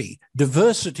society.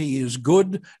 Diversity is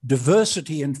good,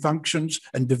 diversity in functions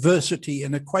and diversity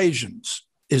in equations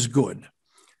is good.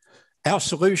 Our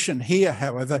solution here,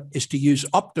 however, is to use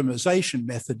optimization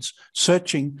methods,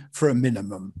 searching for a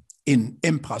minimum in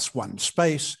M+1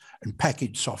 space, and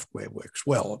package software works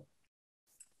well.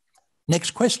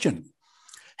 Next question,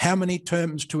 how many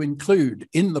terms to include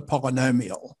in the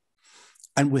polynomial?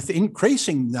 And with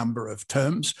increasing number of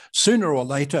terms, sooner or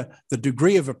later, the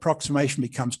degree of approximation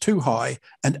becomes too high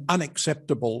and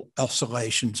unacceptable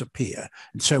oscillations appear.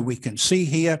 And so we can see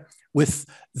here with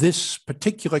this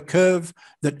particular curve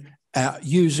that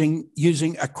using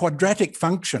a quadratic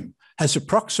function has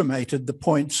approximated the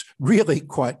points really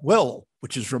quite well,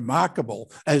 which is remarkable.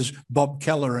 As Bob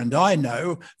Keller and I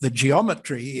know, the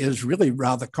geometry is really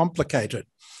rather complicated.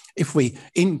 If we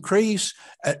increase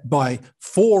by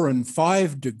 4 and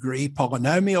 5 degree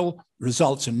polynomial,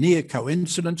 results in near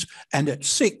coincidence, and at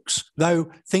 6,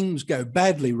 though things go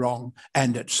badly wrong,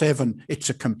 and at 7, it's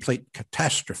a complete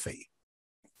catastrophe.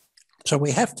 So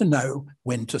we have to know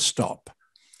when to stop.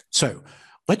 So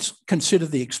let's consider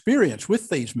the experience with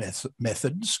these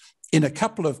methods. In a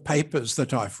couple of papers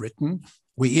that I've written,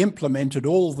 we implemented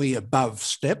all the above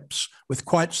steps with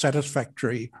quite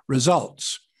satisfactory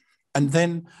results. And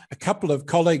then a couple of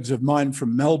colleagues of mine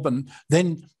from Melbourne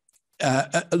then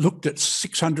looked at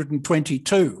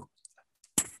 622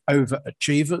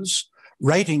 overachievers,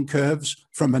 rating curves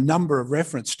from a number of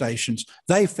reference stations.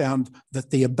 They found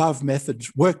that the above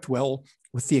methods worked well,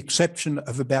 with the exception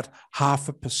of about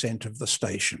 0.5% of the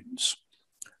stations.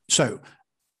 So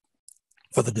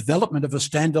for the development of a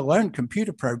standalone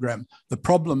computer program, the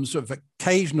problems of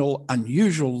occasional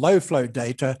unusual low flow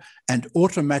data and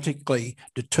automatically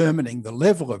determining the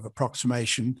level of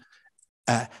approximation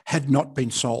had not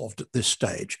been solved at this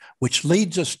stage, which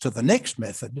leads us to the next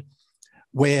method,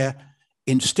 where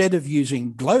instead of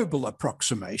using global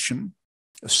approximation,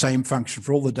 the same function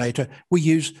for all the data, we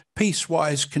use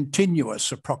piecewise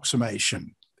continuous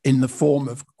approximation in the form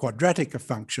of quadratic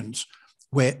functions,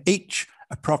 where each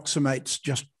approximates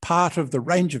just part of the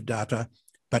range of data,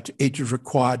 but it is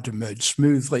required to merge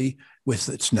smoothly with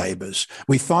its neighbours.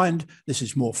 We find this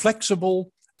is more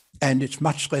flexible and it's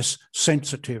much less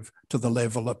sensitive to the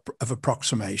level of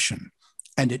approximation.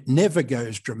 And it never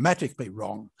goes dramatically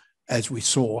wrong, as we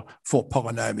saw for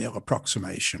polynomial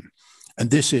approximation. And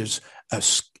this is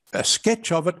a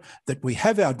sketch of it, that we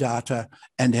have our data,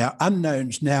 and our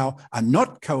unknowns now are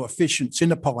not coefficients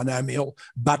in a polynomial,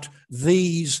 but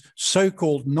these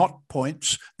so-called knot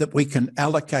points that we can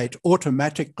allocate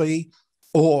automatically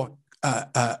or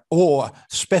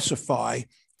specify.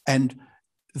 And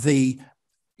the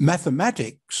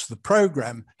mathematics, the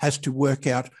program, has to work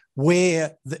out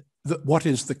where what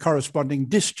is the corresponding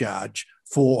discharge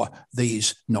for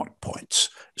these knot points.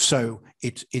 So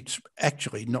it's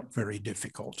actually not very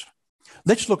difficult.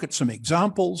 Let's look at some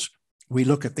examples. We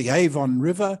look at the Avon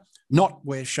River, not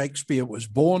where Shakespeare was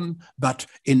born, but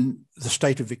in the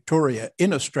state of Victoria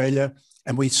in Australia.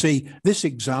 And we see this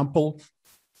example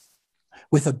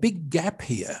with a big gap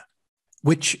here,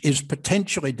 which is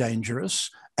potentially dangerous.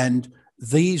 And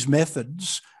these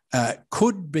methods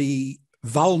could be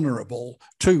vulnerable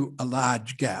to a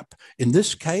large gap. In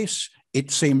this case, it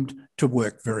seemed to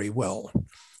work very well.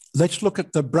 Let's look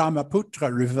at the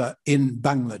Brahmaputra River in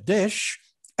Bangladesh.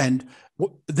 And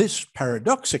this,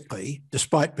 paradoxically,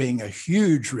 despite being a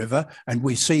huge river, and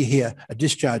we see here a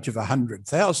discharge of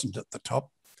 100,000 at the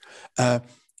top,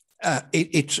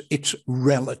 it's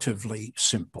relatively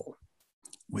simple.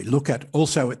 We look at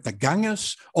also at the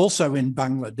Ganges, also in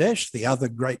Bangladesh, the other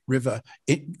great river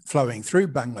flowing through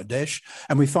Bangladesh,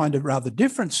 and we find a rather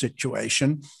different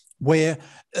situation where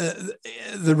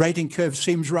the rating curve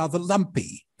seems rather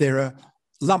lumpy. There are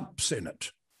lumps in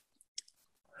it.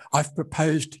 I've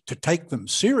proposed to take them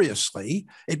seriously.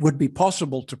 It would be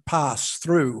possible to pass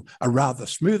through a rather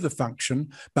smoother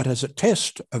function, but as a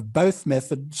test of both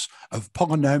methods of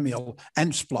polynomial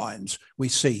and splines, we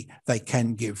see they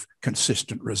can give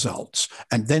consistent results.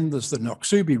 And then there's the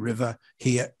Noxubee River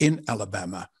here in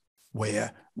Alabama,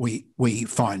 where we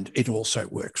find it also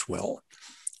works well.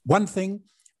 One thing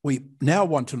we now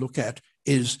want to look at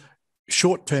is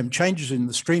short-term changes in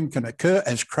the stream can occur,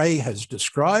 as Krey has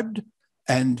described,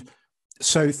 and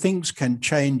so things can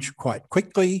change quite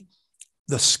quickly.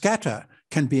 The scatter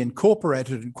can be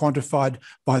incorporated and quantified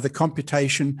by the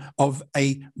computation of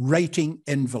a rating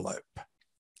envelope.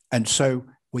 And so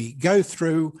we go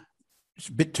through, it's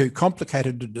a bit too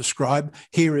complicated to describe.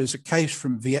 Here is a case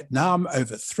from Vietnam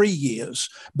over 3 years,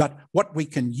 but what we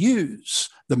can use,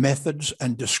 the methods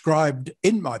and described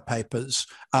in my papers,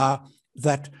 are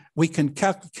that we can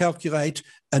calculate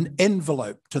an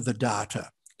envelope to the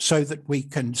data so that we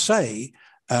can say,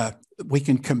 we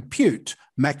can compute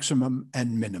maximum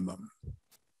and minimum.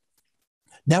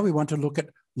 Now we want to look at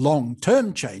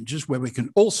long-term changes where we can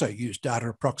also use data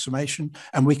approximation,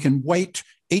 and we can weight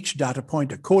each data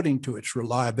point according to its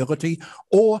reliability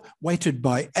or weighted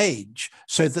by age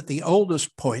so that the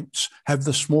oldest points have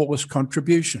the smallest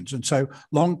contributions. And so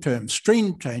long-term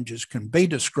stream changes can be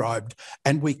described,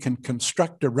 and we can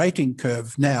construct a rating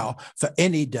curve now for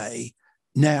any day,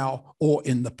 now or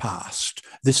in the past.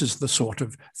 This is the sort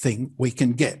of thing we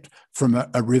can get from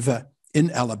a river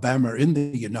in Alabama in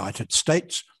the United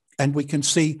States. And we can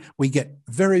see we get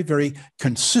very, very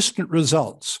consistent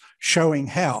results showing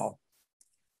how,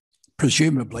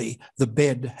 presumably, the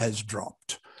bed has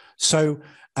dropped. So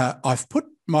I've put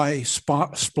my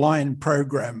spline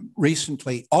program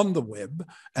recently on the web,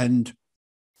 and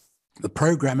the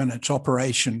program and its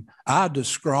operation are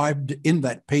described in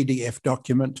that PDF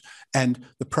document, and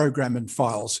the program and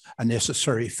files are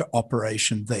necessary for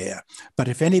operation there. But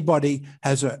if anybody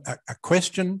has a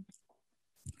question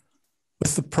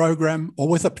with the program or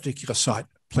with a particular site,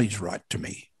 please write to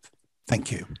me.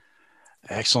 Thank you.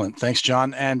 Excellent. Thanks,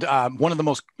 John. And one of the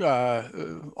most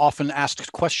often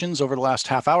asked questions over the last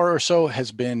half hour or so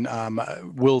has been,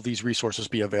 will these resources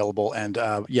be available? And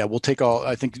yeah, we'll take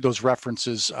I think those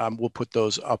references, we'll put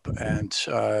those up and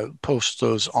post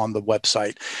those on the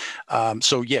website.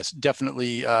 So yes,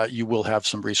 definitely you will have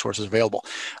some resources available.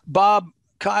 Bob,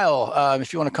 Kyle,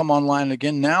 if you want to come online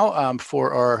again now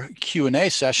for our Q&A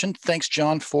session. Thanks,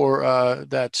 John, for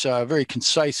that very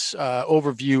concise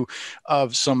overview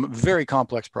of some very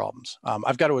complex problems.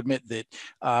 I've got to admit that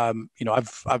you know,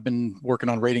 I've been working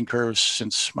on rating curves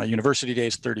since my university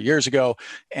days 30 years ago,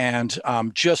 and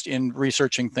just in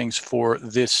researching things for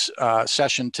this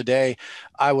session today,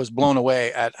 I was blown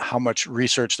away at how much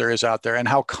research there is out there and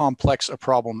how complex a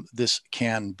problem this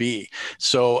can be.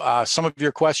 So some of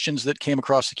your questions that came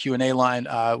across the Q&A line,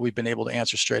 we've been able to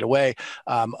answer straight away.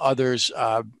 Others,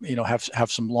 you know,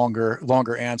 have some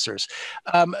longer answers.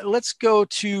 Let's go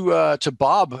to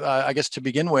Bob, I guess, to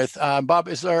begin with. Bob,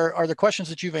 are there questions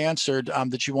that you've answered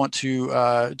that you want to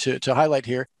highlight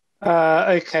here?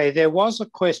 Okay, there was a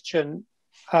question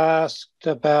asked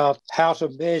about how to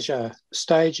measure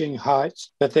staging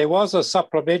heights, but there was a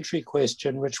supplementary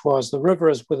question, which was the river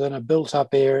is within a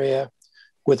built-up area.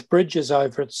 with bridges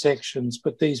over its sections,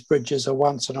 but these bridges are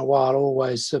once in a while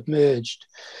always submerged.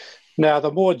 Now,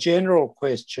 the more general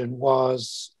question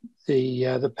was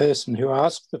the person who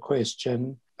asked the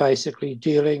question basically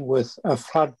dealing with a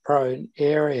flood-prone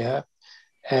area,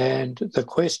 and the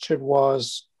question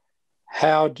was,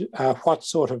 what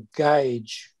sort of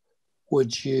gauge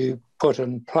would you put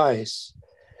in place?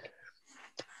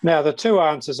 Now, the two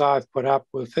answers I've put up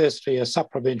were firstly a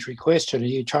supplementary question, are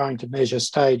you trying to measure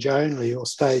stage only or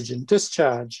stage and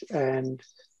discharge? And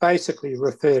basically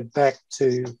referred back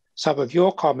to some of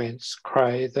your comments,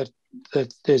 Krey, that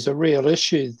there's a real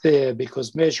issue there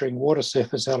because measuring water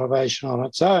surface elevation on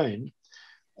its own,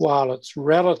 while it's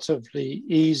relatively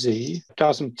easy,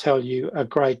 doesn't tell you a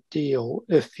great deal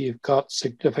if you've got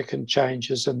significant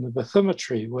changes in the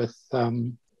bathymetry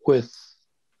with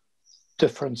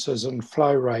differences in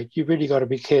flow rate. You've really got to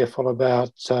be careful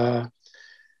about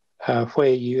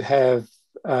where you have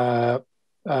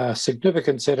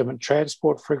significant sediment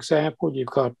transport, for example. You've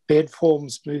got bed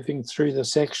forms moving through the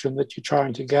section that you're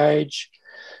trying to gauge.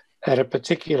 At a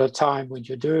particular time when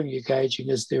you're doing your gauging,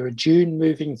 is there a dune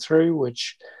moving through,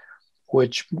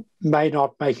 which may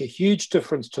not make a huge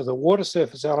difference to the water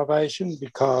surface elevation,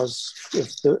 because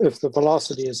if the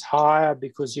velocity is higher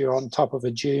because you're on top of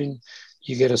a dune,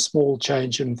 you get a small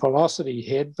change in velocity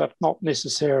head, but not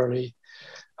necessarily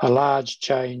a large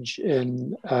change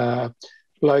in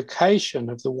location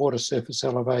of the water surface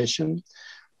elevation,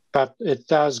 but it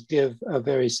does give a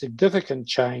very significant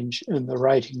change in the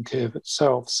rating curve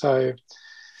itself. So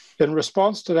in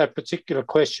response to that particular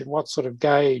question, what sort of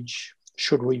gauge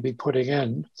should we be putting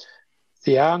in?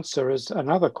 The answer is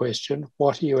another question: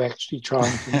 what are you actually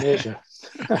trying to measure?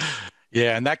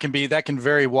 Yeah, and that can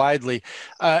vary widely,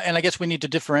 and I guess we need to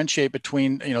differentiate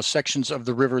between sections of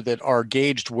the river that are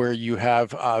gauged where you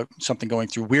have something going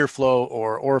through weir flow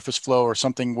or orifice flow or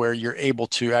something where you're able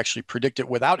to actually predict it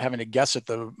without having to guess at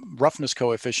the roughness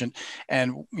coefficient,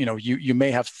 and you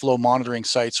may have flow monitoring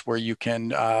sites where you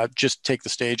can just take the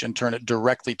stage and turn it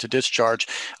directly to discharge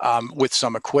with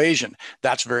some equation.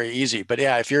 That's very easy. But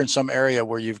yeah, if you're in some area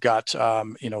where you've got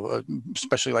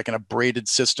especially like in a braided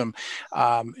system,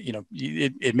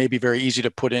 it may be very easy to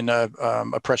put in a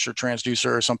pressure transducer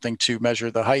or something to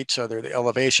measure the height or the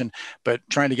elevation, but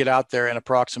trying to get out there and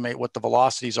approximate what the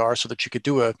velocities are so that you could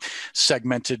do a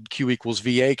segmented Q equals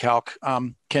VA calc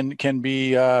can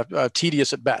be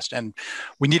tedious at best. And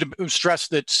we need to stress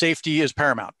that safety is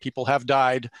paramount. People have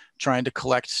died trying to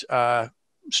collect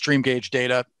stream gauge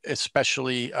data,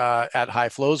 especially at high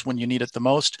flows when you need it the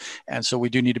most. And so we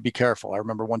do need to be careful. I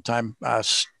remember one time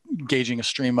gauging a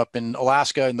stream up in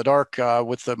Alaska in the dark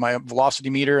with my velocity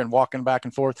meter and walking back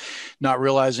and forth, not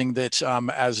realizing that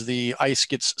as the ice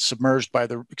gets submerged by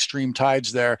the extreme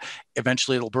tides there,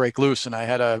 eventually it'll break loose. And I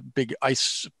had a big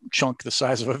ice chunk the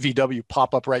size of a VW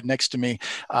pop up right next to me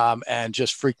and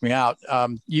just freaked me out.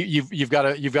 You've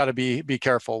got to be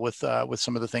careful with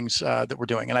some of the things that we're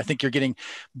doing. And I think you're getting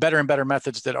better and better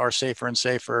methods that are safer and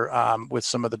safer with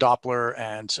some of the Doppler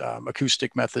and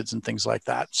acoustic methods and things like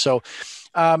that. So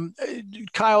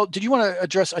Kyle, did you want to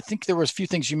address, I think there was a few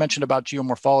things you mentioned about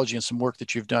geomorphology and some work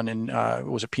that you've done in,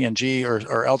 was it PNG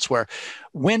or elsewhere?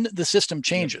 When the system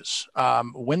changes,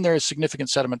 when there is significant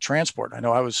sediment transport, I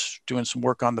know I was doing some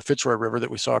work on the Fitzroy River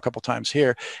that we saw a couple times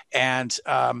here. And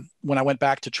when I went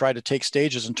back to try to take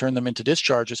stages and turn them into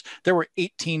discharges, there were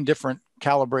 18 different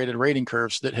calibrated rating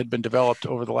curves that had been developed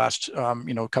over the last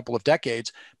couple of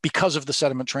decades because of the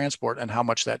sediment transport and how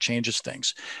much that changes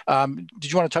things.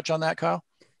 Did you want to touch on that, Kyle?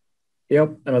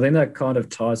 Yep, and I think that kind of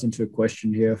ties into a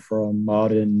question here from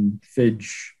Martin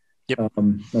Fidge. Yep.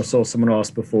 I saw someone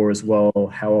ask before as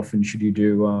well, how often should you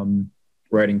do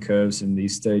rating curves in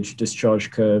these stage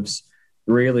discharge curves?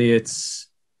 Really, it's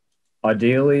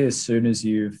ideally as soon as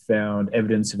you've found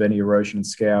evidence of any erosion and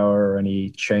scour or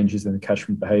any changes in the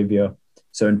catchment behavior.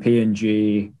 So in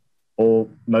PNG,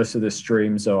 most of the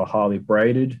streams are highly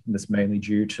braided, and that's mainly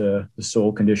due to the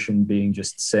soil condition being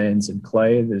just sands and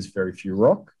clay. There's very few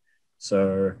rock.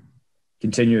 So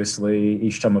continuously,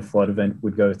 each time a flood event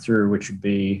would go through, which would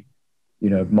be,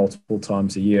 multiple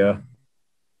times a year,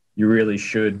 you really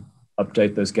should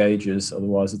update those gauges.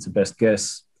 Otherwise, it's a best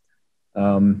guess.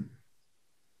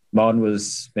 Martin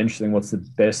was mentioning what's the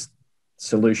best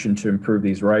solution to improve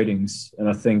these ratings. And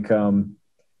I think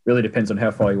really depends on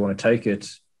how far you want to take it.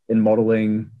 In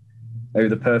modeling, maybe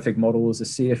the perfect model is a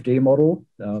CFD model,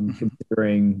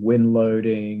 considering wind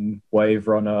loading, wave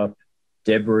run-up,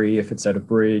 debris if it's at a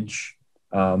bridge.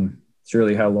 It's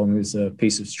really how long is a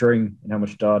piece of string and how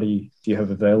much data do you have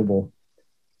available.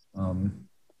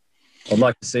 I'd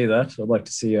like to see that. I'd like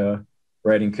to see a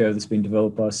rating curve that's been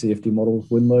developed by a CFD model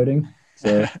of wind loading.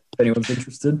 So if anyone's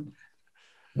interested.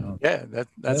 Yeah,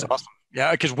 that's awesome.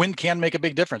 Yeah, because wind can make a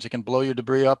big difference. It can blow your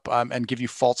debris up and give you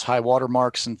false high water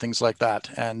marks and things like that.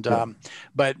 And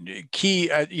but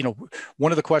key,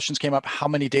 one of the questions came up: how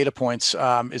many data points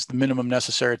is the minimum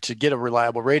necessary to get a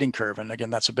reliable rating curve? And again,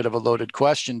 that's a bit of a loaded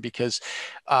question because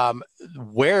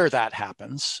where that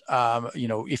happens,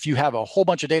 if you have a whole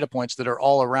bunch of data points that are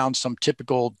all around some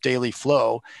typical daily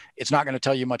flow, it's not going to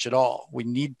tell you much at all. We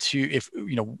need to,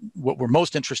 what we're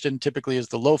most interested in typically is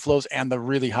the low flows and the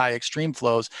really high extreme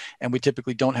flows, and we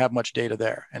typically don't have much data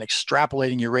there. And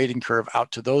extrapolating your rating curve out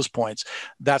to those points,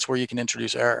 that's where you can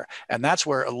introduce error. And that's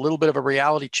where a little bit of a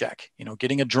reality check,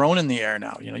 getting a drone in the air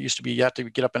now, it used to be you have to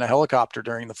get up in a helicopter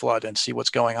during the flood and see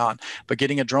what's going on, but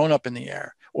getting a drone up in the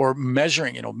air or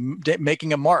measuring,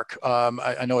 making a mark.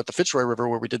 I know at the Fitzroy River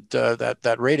where we did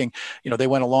that rating, they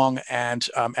went along and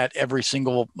at every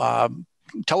single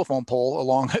telephone pole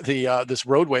along this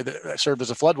roadway that served as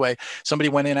a floodway, somebody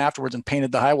went in afterwards and painted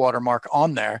the high water mark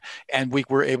on there, and we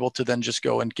were able to then just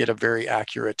go and get a very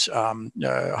accurate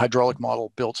hydraulic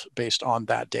model built based on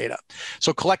that data.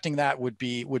 So collecting that would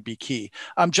be key.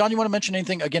 John, you want to mention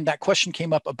anything? Again, that question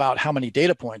came up about how many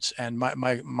data points, and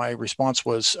my response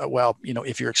was,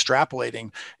 if you're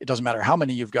extrapolating, it doesn't matter how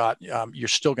many you've got, you're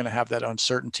still going to have that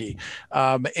uncertainty.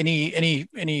 Anything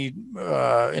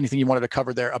you wanted to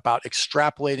cover there about extrapolating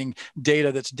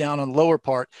data that's down on the lower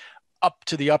part up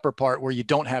to the upper part where you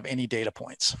don't have any data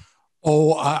points?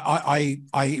 Oh,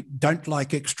 I don't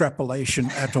like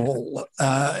extrapolation at all.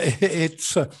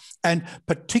 And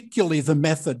particularly the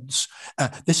methods.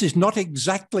 This is not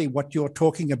exactly what you're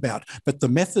talking about, but the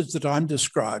methods that I'm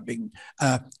describing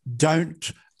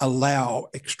don't allow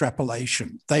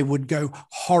extrapolation. They would go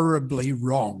horribly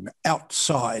wrong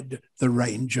outside the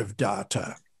range of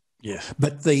data. Yes.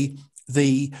 But the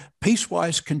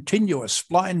piecewise continuous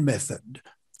spline method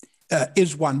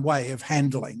is one way of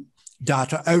handling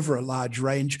data over a large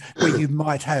range where you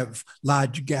might have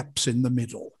large gaps in the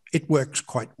middle. It works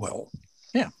quite well.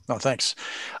 Yeah, no, thanks.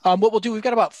 What we'll do, we've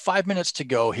got about 5 minutes to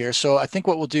go here. So I think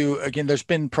what we'll do, again, there's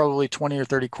been probably 20 or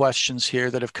 30 questions here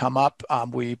that have come up.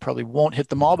 We probably won't hit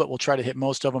them all, but we'll try to hit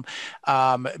most of them,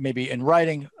 maybe in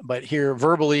writing, but here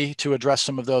verbally to address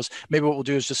some of those. Maybe what we'll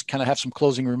do is just kind of have some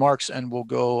closing remarks, and we'll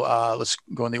go, let's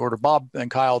go in the order: Bob, then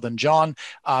Kyle, then John.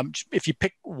 If you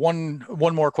pick one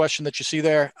more question that you see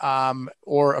there,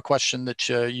 or a question that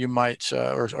you might,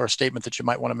 or a statement that you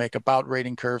might want to make about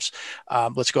rating curves,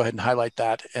 let's go ahead and highlight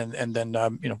that, and then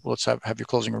let's have your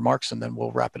closing remarks, and then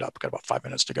we'll wrap it up. We've got about 5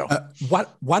 minutes to go.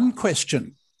 One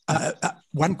question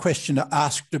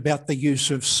asked about the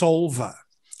use of Solver,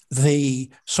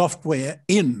 the software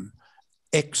in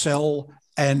Excel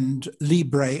and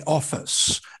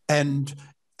LibreOffice, and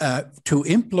to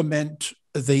implement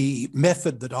the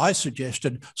method that I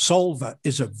suggested, Solver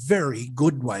is a very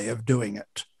good way of doing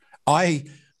it. I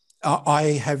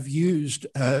have used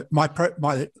my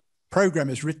program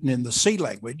is written in the C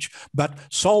language, but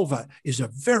Solver is a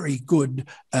very good,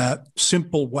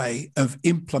 simple way of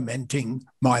implementing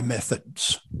my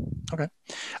methods. Okay.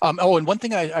 And one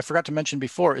thing I forgot to mention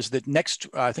before is that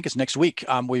I think it's next week,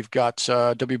 we've got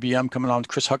WBM coming on.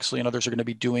 Chris Huxley and others are going to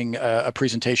be doing a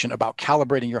presentation about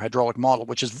calibrating your hydraulic model,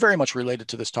 which is very much related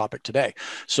to this topic today.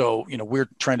 So, we're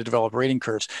trying to develop rating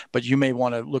curves, but you may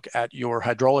want to look at your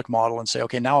hydraulic model and say,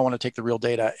 okay, now I want to take the real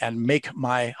data and make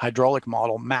my hydraulic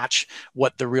model match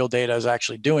what the real data is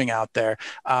actually doing out there.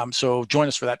 So join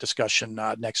us for that discussion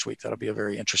next week. That'll be a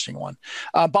very interesting one.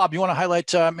 Bob, you want to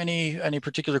highlight any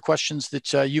particular questions that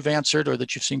you've answered or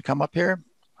that you've seen come up here?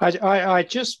 I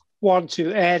just want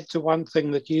to add to one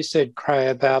thing that you said, Krey,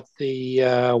 about the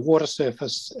water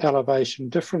surface elevation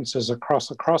differences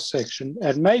across a cross-section.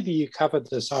 And maybe you covered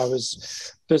this. I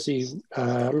was busy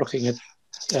looking at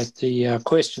the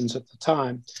questions at the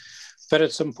time. But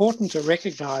it's important to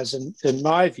recognize, in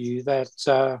my view, that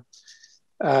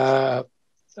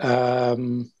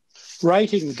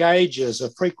rating gauges are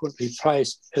frequently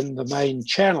placed in the main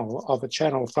channel of a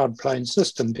channel floodplain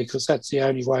system, because that's the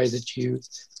only way that you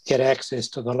get access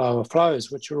to the lower flows,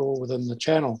 which are all within the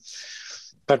channel.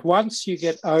 But once you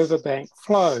get overbank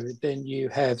flow, then you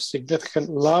have significant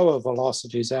lower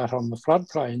velocities out on the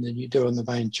floodplain than you do in the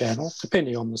main channel,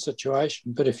 depending on the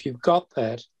situation. But if you've got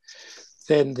that,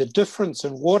 then the difference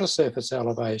in water surface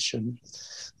elevation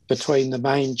between the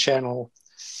main channel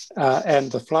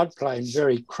and the floodplain,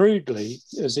 very crudely,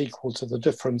 is equal to the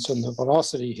difference in the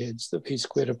velocity heads, the p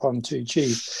squared upon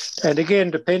 2g. And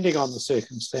again, depending on the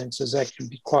circumstances, that can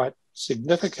be quite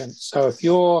significant. So if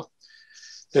you're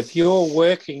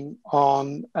working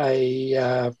on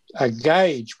a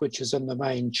gauge which is in the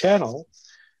main channel,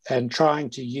 and trying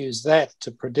to use that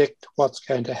to predict what's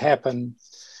going to happen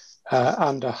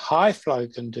under high flow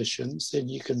conditions, then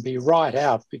you can be right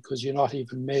out because you're not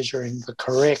even measuring the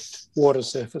correct water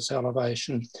surface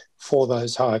elevation for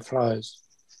those high flows.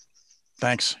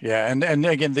 Thanks. Yeah, and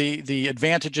again, the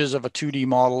advantages of a 2D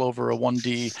model over a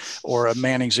 1D or a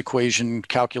Manning's equation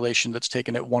calculation that's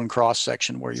taken at one cross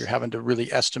section, where you're having to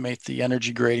really estimate the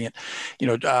energy gradient.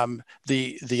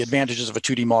 The advantages of a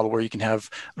 2D model, where you can have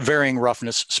varying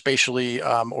roughness spatially,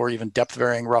 or even depth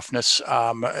varying roughness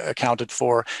accounted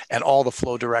for, and all the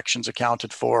flow directions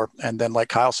accounted for. And then, like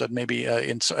Kyle said, maybe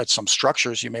at some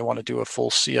structures, you may want to do a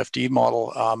full CFD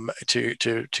model to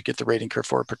get the rating curve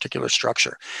for a particular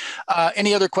structure.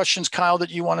 Any other questions, Kyle, that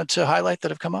you wanted to highlight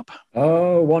that have come up?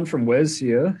 One from Wes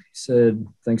here. He said,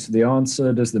 thanks for the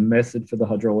answer. Does the method for the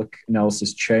hydraulic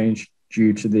analysis change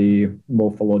due to the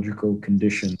morphological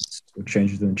conditions or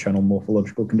changes in the channel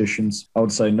morphological conditions? I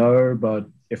would say no, but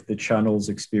if the channel's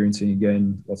experiencing,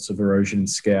 again, lots of erosion and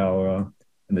scour,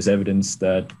 and there's evidence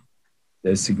that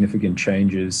there's significant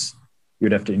changes,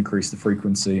 you'd have to increase the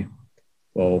frequency.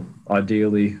 Well,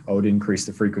 ideally, I would increase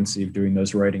the frequency of doing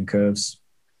those rating curves.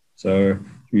 So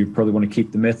you probably want to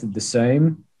keep the method the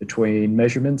same between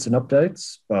measurements and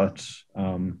updates, but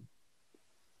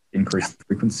increase the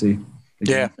frequency.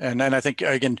 Again. Yeah, and I think,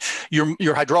 again,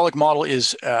 your hydraulic model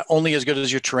is only as good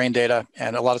as your terrain data,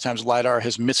 and a lot of times LiDAR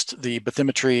has missed the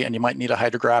bathymetry, and you might need a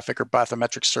hydrographic or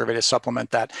bathymetric survey to supplement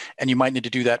that, and you might need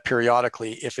to do that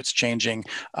periodically if it's changing,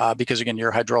 because, again, your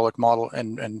hydraulic model,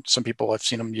 and some people, I've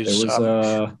seen them use...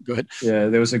 go ahead. Yeah,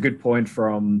 there was a good point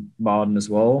from Martin as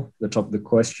well, the top of the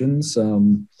questions.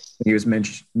 He was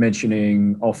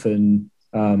mentioning often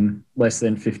less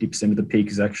than 50% of the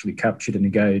peak is actually captured in a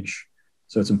gauge.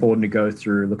 So it's important to go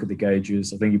through, look at the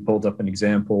gauges. I think you pulled up an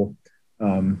example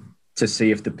to see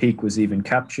if the peak was even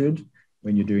captured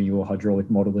when you're doing your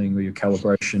hydraulic modeling or your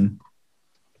calibration.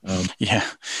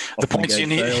 The points you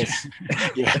need.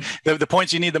 The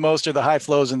points you need the most are the high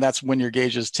flows, and that's when your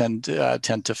gauges tend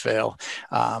to fail.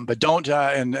 But don't.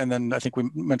 And then I think we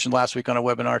mentioned last week on a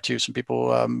webinar too. Some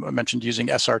people mentioned using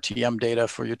SRTM data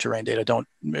for your terrain data. Don't.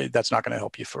 That's not going to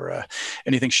help you for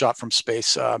anything shot from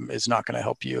space. Is not going to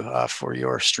help you for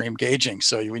your stream gauging.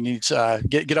 So we need to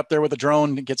get up there with a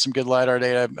drone, get some good LiDAR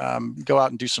data, go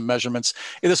out and do some measurements.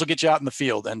 This will get you out in the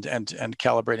field and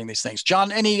calibrating these things.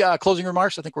 John, any closing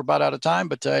remarks? I think we're about out of time,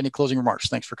 but any closing remarks?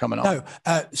 Thanks for coming on.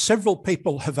 No, several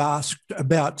people have asked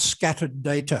about scattered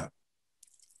data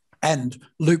and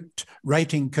looped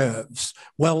rating curves.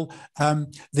 Well,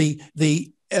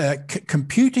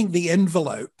 computing the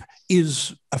envelope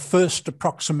is a first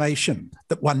approximation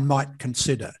that one might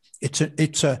consider.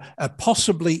 It's a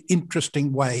possibly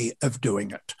interesting way of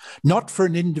doing it, not for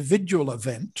an individual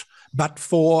event, but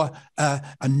for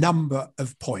a number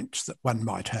of points that one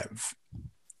might have.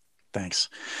 Thanks.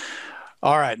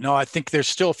 All right. No, I think there's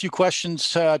still a few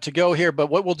questions to go here,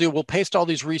 but what we'll do, we'll paste all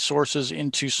these resources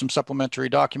into some supplementary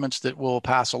documents that we'll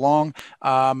pass along.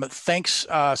 Thanks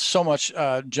so much,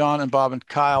 John and Bob and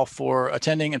Kyle, for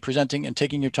attending and presenting and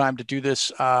taking your time to do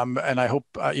this. And I hope,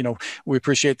 we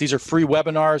appreciate these are free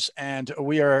webinars, and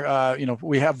we are,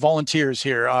 we have volunteers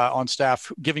here on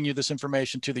staff giving you this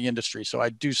information to the industry. So I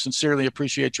do sincerely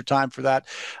appreciate your time for that.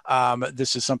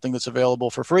 This is something that's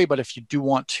available for free, but if you do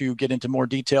want to get into more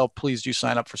detail, please do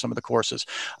sign up for some of the courses.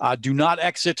 Do not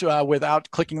exit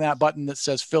without clicking that button that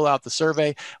says fill out the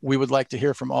survey. We would like to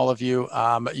hear from all of you.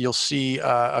 You'll see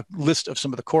a list of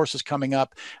some of the courses coming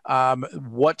up.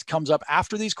 What comes up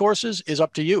after these courses is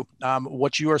up to you.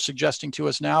 What you are suggesting to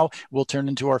us now will turn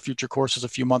into our future courses a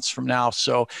few months from now.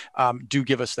 So do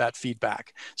give us that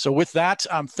feedback. So with that,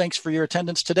 thanks for your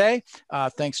attendance today.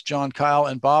 Thanks, John, Kyle,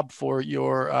 and Bob, for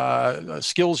your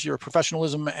skills, your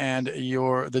professionalism, and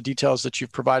the details that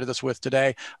you've provided us with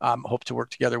today. Hope to work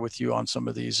together with you on some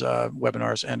of these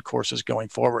webinars and courses going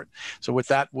forward. So with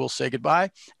that, we'll say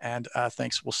goodbye, and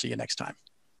thanks. We'll see you next time.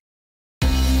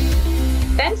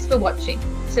 Thanks for watching.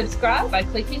 Subscribe by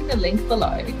clicking the link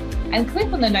below and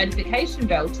click on the notification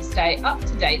bell to stay up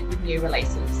to date with new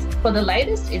releases. For the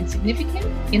latest in significant,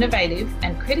 innovative,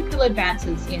 and critical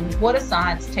advances in water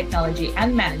science, technology,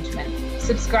 and management,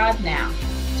 subscribe now.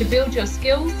 To build your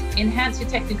skills, enhance your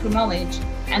technical knowledge,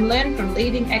 and learn from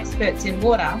leading experts in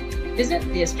water, visit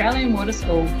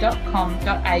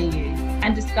theaustralianwaterschool.com.au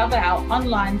and discover our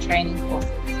online training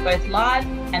courses, both live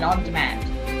and on demand.